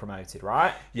have been promoted,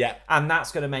 right? Yeah. And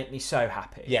that's going to make me so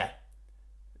happy. Yeah.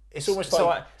 It's almost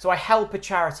like... So I help a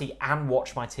charity and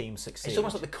watch my team succeed. It's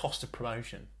almost like the cost of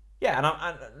promotion. Yeah,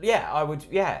 I would...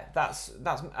 Yeah, that's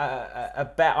a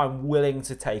bet I'm willing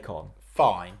to take on.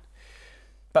 Fine.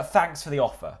 But thanks for the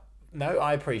offer. No,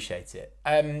 I appreciate it.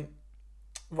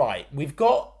 Right, we've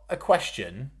got a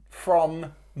question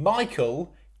from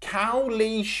Michael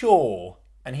Cowley Shaw,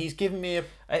 and he's given me a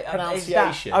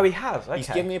pronunciation. Oh, he has? Okay. He's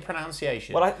given me a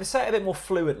pronunciation. Well, I say it a bit more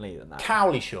fluently than that.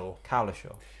 Cowley Shaw.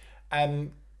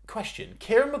 Question.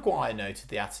 Kieran Maguire noted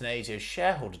the Ateneo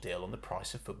shareholder deal on the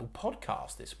Price of Football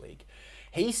podcast this week.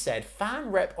 He said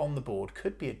fan rep on the board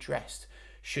could be addressed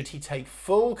should he take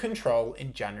full control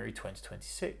in January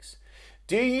 2026.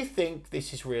 Do you think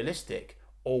this is realistic,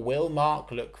 or will Mark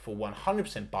look for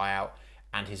 100% buyout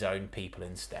and his own people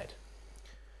instead?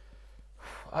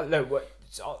 Look,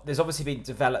 there's obviously been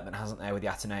development, hasn't there, with the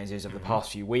Ateneos over the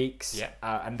past few weeks,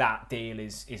 and that deal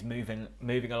is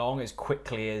moving along as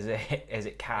quickly as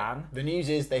it can. The news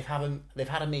is they've had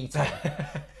a meeting.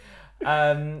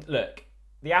 Look,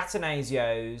 the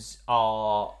Ateneos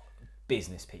are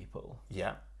business people.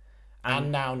 Yeah.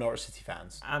 And now Norwich City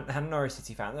fans. And Norwich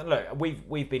City fans. And look,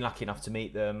 we've been lucky enough to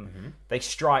meet them. Mm-hmm. They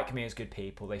strike me as good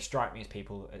people. They strike me as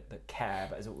people that care.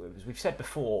 But as we've said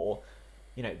before,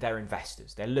 they're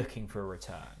investors. They're looking for a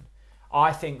return.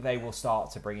 I think they will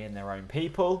start to bring in their own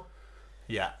people.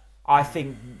 Yeah. I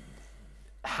think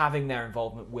having their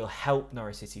involvement will help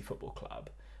Norwich City Football Club.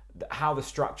 How the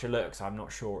structure looks, I'm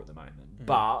not sure at the moment.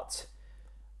 But...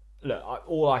 look,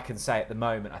 all I can say at the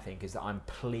moment, I think, is that I'm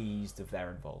pleased of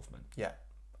their involvement. Yeah.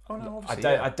 Oh no, obviously.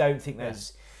 I don't think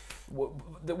there's.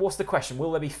 What's the question?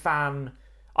 Will there be fan?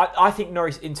 I think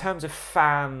Norwich, in terms of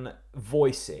fan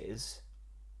voices,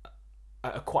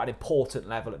 at quite an important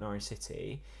level at Norwich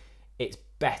City, it's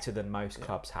better than most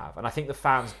clubs have, and I think the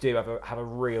fans do have a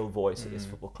real voice at this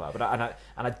football club, and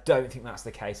I don't think that's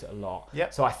the case at a lot.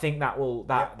 Yep. So I think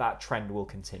that trend will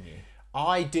continue.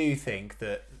 I do think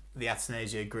that the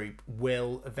Ateneo group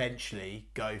will eventually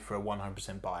go for a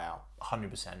 100% buyout,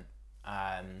 100%.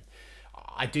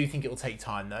 I do think it will take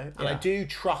time though, and I do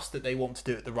trust that they want to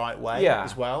do it the right way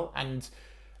as well. And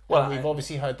we've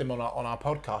obviously heard them on our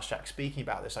podcast, Jack, speaking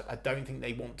about this. I don't think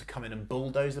they want to come in and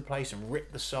bulldoze the place and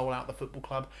rip the soul out of the football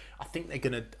club. I think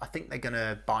they're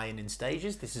gonna buy in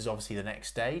stages. This is obviously the next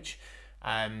stage.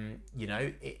 You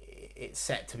know, it's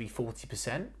set to be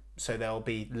 40%. So they'll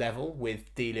be level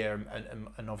with Delia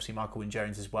and obviously Michael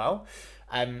Wynne-Jones as well.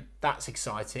 That's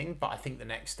exciting, but I think the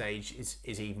next stage is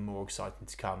even more exciting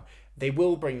to come. They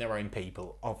will bring their own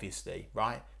people, obviously,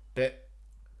 right? But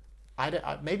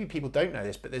maybe people don't know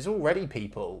this, but there's already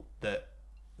people that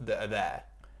are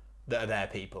their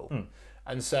people.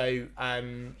 And so,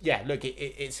 yeah, look,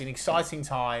 it's an exciting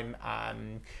time.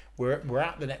 We're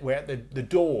at the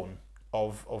dawn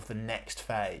of the next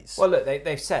phase. Well, look,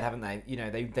 they've said, haven't they? You know,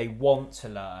 they want to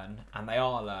learn, and they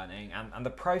are learning, and the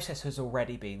process has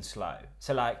already been slow.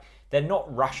 So, like, they're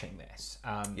not rushing this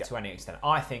to any extent.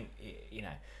 I think, you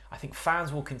know, I think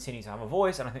fans will continue to have a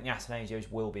voice, and I think the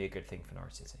Atanasios will be a good thing for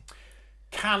Norwich City.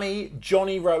 Cammy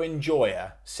Johnny Rowan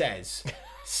Joyer says,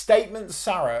 statement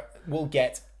Sarah will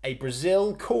get a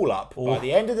Brazil call-up by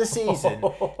the end of the season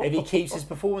if he keeps his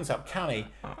performance up. Cammy,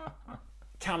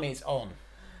 it's on.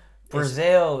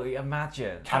 Brazil,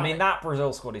 imagine. I mean, that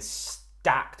Brazil squad is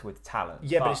stacked with talent.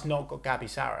 Yeah, but it's not got Gabi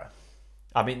Sarah.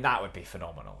 I mean, that would be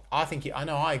phenomenal. I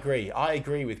agree. I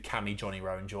agree with Cammy Johnny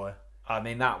Rowan Joyer. I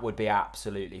mean, that would be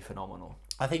absolutely phenomenal.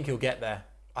 I think he'll get there.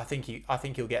 I think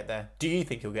he'll get there. Do you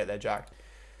think he'll get there, Jack?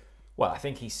 Well, I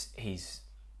think he's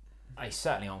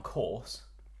certainly on course.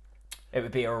 It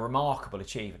would be a remarkable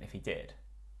achievement if he did.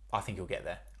 I think he'll get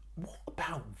there. What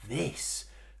about this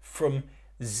from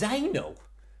Zainal?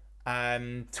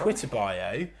 Twitter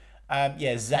bio.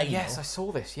 Zainal. Yes, I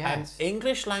saw this. Yes,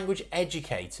 English language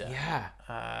educator.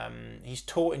 Yeah. He's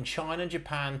taught in China,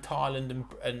 Japan, Thailand,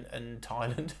 and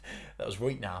Thailand. That was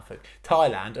right now for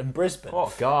Thailand and Brisbane.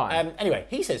 What a guy. Anyway,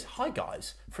 he says, "Hi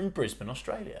guys from Brisbane,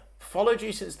 Australia. Followed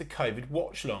you since the COVID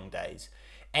watch long days.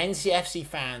 NCFC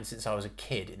fan since I was a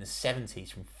kid in the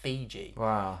 70s from Fiji.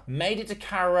 Wow. Made it to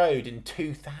Carrow Road in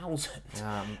 2000,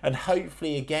 and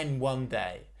hopefully again one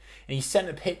day." And he sent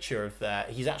a picture of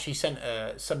that. He's actually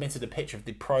submitted a picture of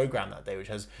the programme that day, which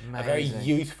has a very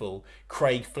youthful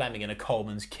Craig Fleming in a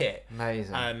Coleman's kit.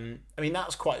 Amazing. I mean,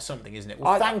 that's quite something, isn't it?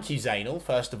 Well, thank you, Zainal,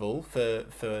 first of all, for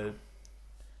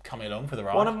coming along for the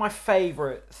ride. One of my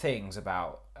favourite things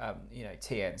about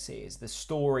TNC is the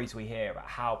stories we hear about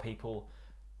how people,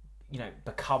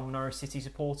 become Norwich City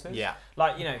supporters. Yeah.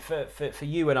 Like, for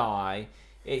you and I,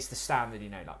 it's the standard,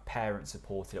 like parents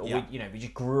supported it. Or we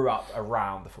just grew up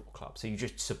around the football club, so you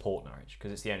just support Norwich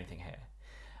because it's the only thing here.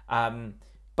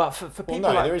 But for people,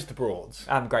 like, there is the Broads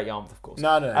and Great Yarmouth, of course.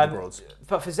 No, the Broads.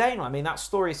 But for Zainal, I mean, that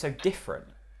story is so different,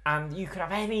 and you could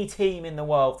have any team in the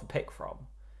world to pick from,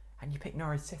 and you pick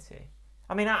Norwich City.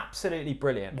 I mean, absolutely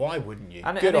brilliant. Why wouldn't you?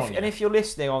 And if you're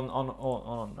listening on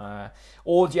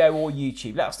audio or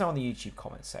YouTube, let us know on the YouTube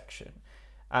comments section.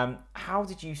 How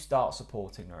did you start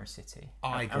supporting Norwich City?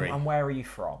 I agree. And where are you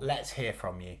from? Let's hear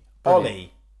from you.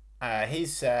 Brilliant. Ollie,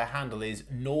 his handle is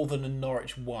Northern and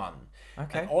Norwich 1.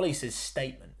 Okay. And Ollie says,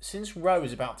 statement, since Rowe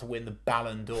is about to win the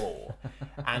Ballon d'Or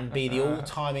and be the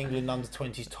all-time England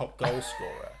under-20s top goal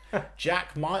scorer,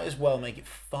 Jack might as well make it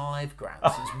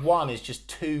 $5,000 since one is just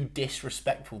too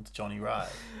disrespectful to Johnny Rowe.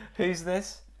 Who's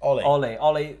this? Ollie.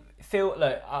 Ollie,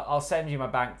 look, I'll send you my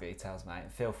bank details,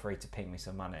 mate. Feel free to ping me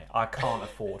some money. I can't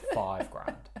afford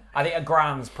 $5,000. I think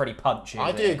 $1,000's pretty punchy.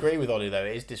 I do agree with Ollie, though.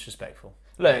 It is disrespectful.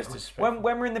 Look, when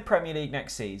we're in the Premier League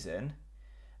next season,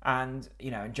 and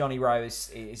Johnny Rowe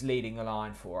is leading the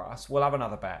line for us, we'll have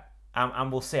another bet,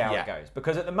 and we'll see how it goes.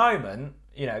 Because at the moment,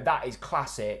 that is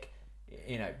classic,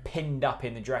 pinned up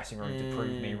in the dressing room to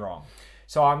prove me wrong.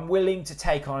 So I'm willing to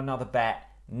take on another bet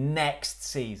next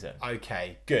season.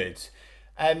 Okay, good.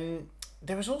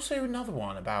 There was also another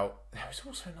one about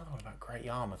Great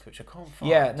Yarmouth, which I can't find.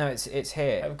 Yeah, no, it's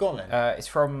here. Go on then. It's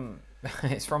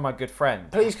from my good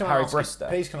friend. Please can Harry I ask Brister.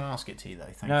 Please can I ask it to you though?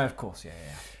 Thank you. No, of course, yeah.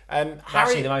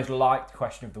 Harry, the most liked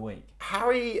question of the week.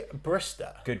 Harry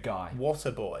Brister. Good guy. What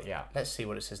a boy. Yeah. Let's see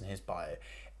what it says in his bio.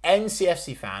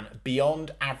 NCFC fan,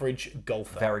 beyond average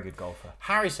golfer. Very good golfer.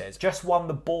 Harry says, just won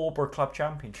the Barbara Club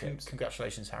Championships.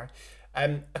 Congratulations, Harry.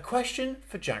 A question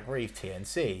for Jack Reeve,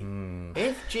 TNC.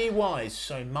 If GY is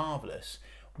so marvellous,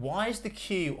 why is the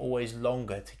queue always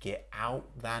longer to get out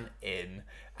than in?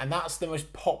 And that's the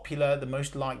most popular, the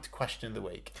most liked question of the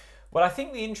week. Well, I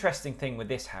think the interesting thing with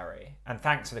this, Harry, and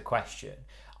thanks for the question,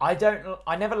 I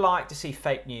never like to see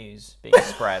fake news being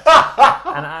spread.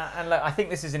 and look, I think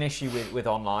this is an issue with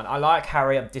online. I like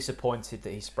Harry. I'm disappointed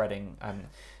that he's spreading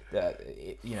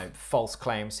false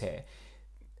claims here.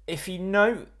 If you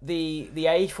note, the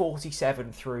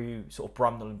A47 through sort of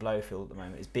Brundle and Blowfield at the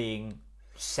moment is being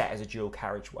set as a dual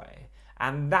carriageway,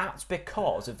 And that's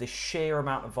because of the sheer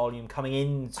amount of volume coming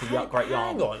into Great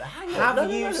Yarmouth. Hang on.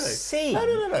 Have you seen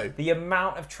the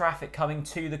amount of traffic coming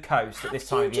to the coast at this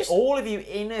time of year? All of you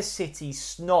inner city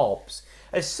snobs,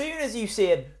 as soon as you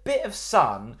see a bit of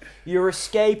sun, you're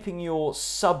escaping your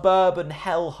suburban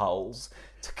hellholes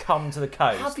to come to the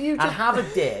coast and have a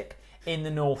dip in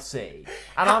the North Sea.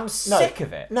 And I'm sick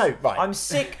of it. No, right. I'm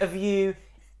sick of you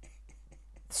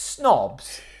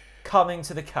snobs coming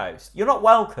to the coast. You're not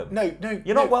welcome. No.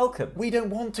 You're not welcome. We don't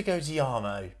want to go to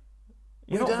Yarmouth.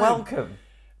 You're not welcome.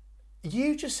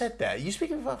 You just said there, you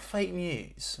speaking about fake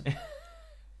news.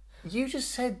 You just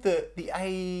said that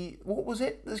what was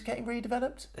it that's getting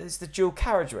redeveloped? It's the dual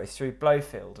carriageway through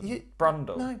Blowfield and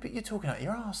Brundle. No, but you're talking out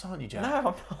your arse, aren't you, Jack? No, I'm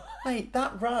not. Mate,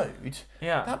 that road,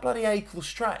 that bloody Acle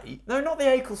Strait. No, not the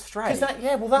Acle Strait. That's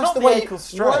not the the way. Acle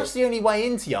Strait. Well, that's the only way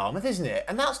into Yarmouth, isn't it?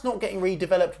 And that's not getting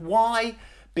redeveloped. Why?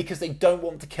 Because they don't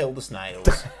want to kill the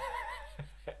snails.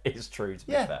 It's true, to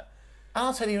be fair. And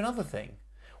I'll tell you another thing.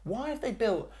 Why have they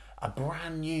built a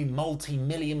brand new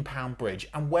multi-million-pound bridge?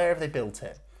 And where have they built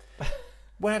it?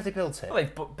 Where have they built it? Well,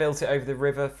 they've built it over the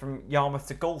river from Yarmouth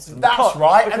to Galston. That's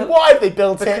right. And why have they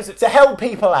built it? To help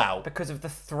people out. Because of the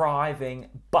thriving,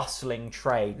 bustling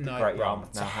trade that Great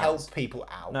Yarmouth now has. To help people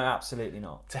out. No, absolutely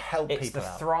not. To help people out. It's the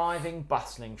thriving,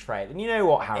 bustling trade. And you know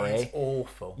what, Harry? It's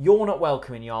awful. You're not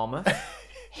welcome in Yarmouth.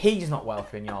 He's not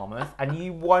welcome in Yarmouth. And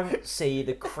you won't see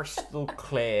the crystal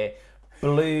clear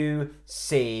blue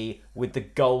sea with the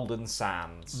golden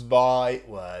sands. My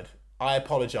word. I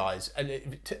apologise,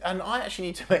 and I actually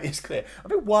need to make this clear. I'm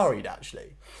a bit worried,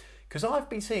 actually, because I've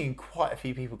been seeing quite a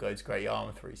few people go to Great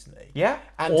Yarmouth recently. Yeah,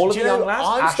 and all of the young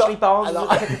lads, Ashley Barnes at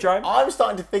the Hippodrome. I'm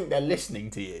starting to think they're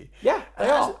listening to you. Yeah, they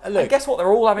are. Look, and guess what?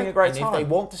 They're all having a great time. If they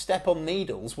want to step on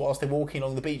needles whilst they're walking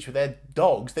along the beach with their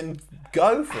dogs, then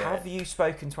go for it. Have you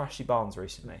spoken to Ashley Barnes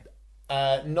recently?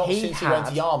 Not since he went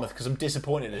to Yarmouth, because I'm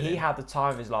disappointed in him. He had the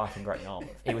time of his life in Great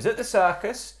Yarmouth. He was at the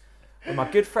circus with my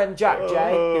good friend Jack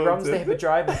J, who runs the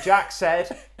Hippodrome, and Jack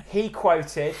said, he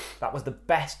quoted, "That was the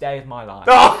best day of my life."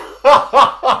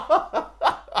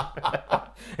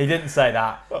 He didn't say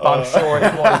that, but I'm sure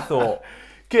it's what he thought.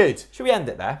 Good. Should we end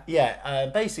it there?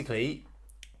 Yeah, basically,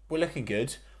 we're looking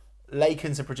good.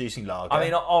 Lakens are producing lager. I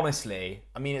mean, honestly,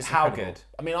 it's how incredible. good.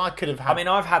 I mean, I could have had... I mean,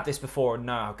 I've had this before and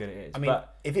know how good it is. I mean,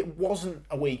 if it wasn't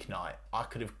a weeknight, I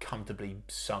could have comfortably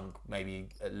sunk maybe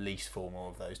at least 4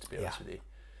 more of those, to be honest with you.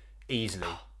 Easily.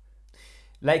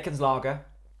 Lakens Lager,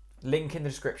 link in the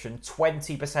description,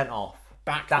 20% off.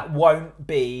 That won't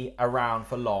be around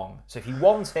for long. So if you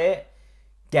want it,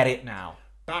 get it now.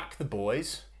 Back the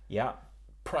boys. Yeah.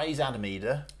 Praise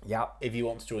Adamida. Yeah. If you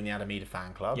want to join the Adamida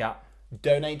fan club. Yeah.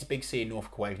 Donate to Big C in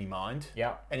Norfolk Waveney Mind.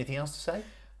 Yeah. Anything else to say?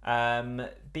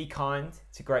 Be kind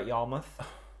to Great Yarmouth.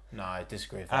 No, I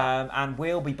disagree with that. And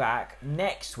we'll be back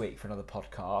next week for another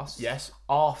podcast. Yes.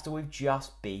 After we've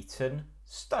just beaten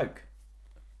Stoke.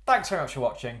 Thanks very much for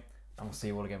watching, and we'll see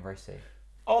you all again very soon.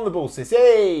 On the ball,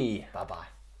 sissy! Bye-bye.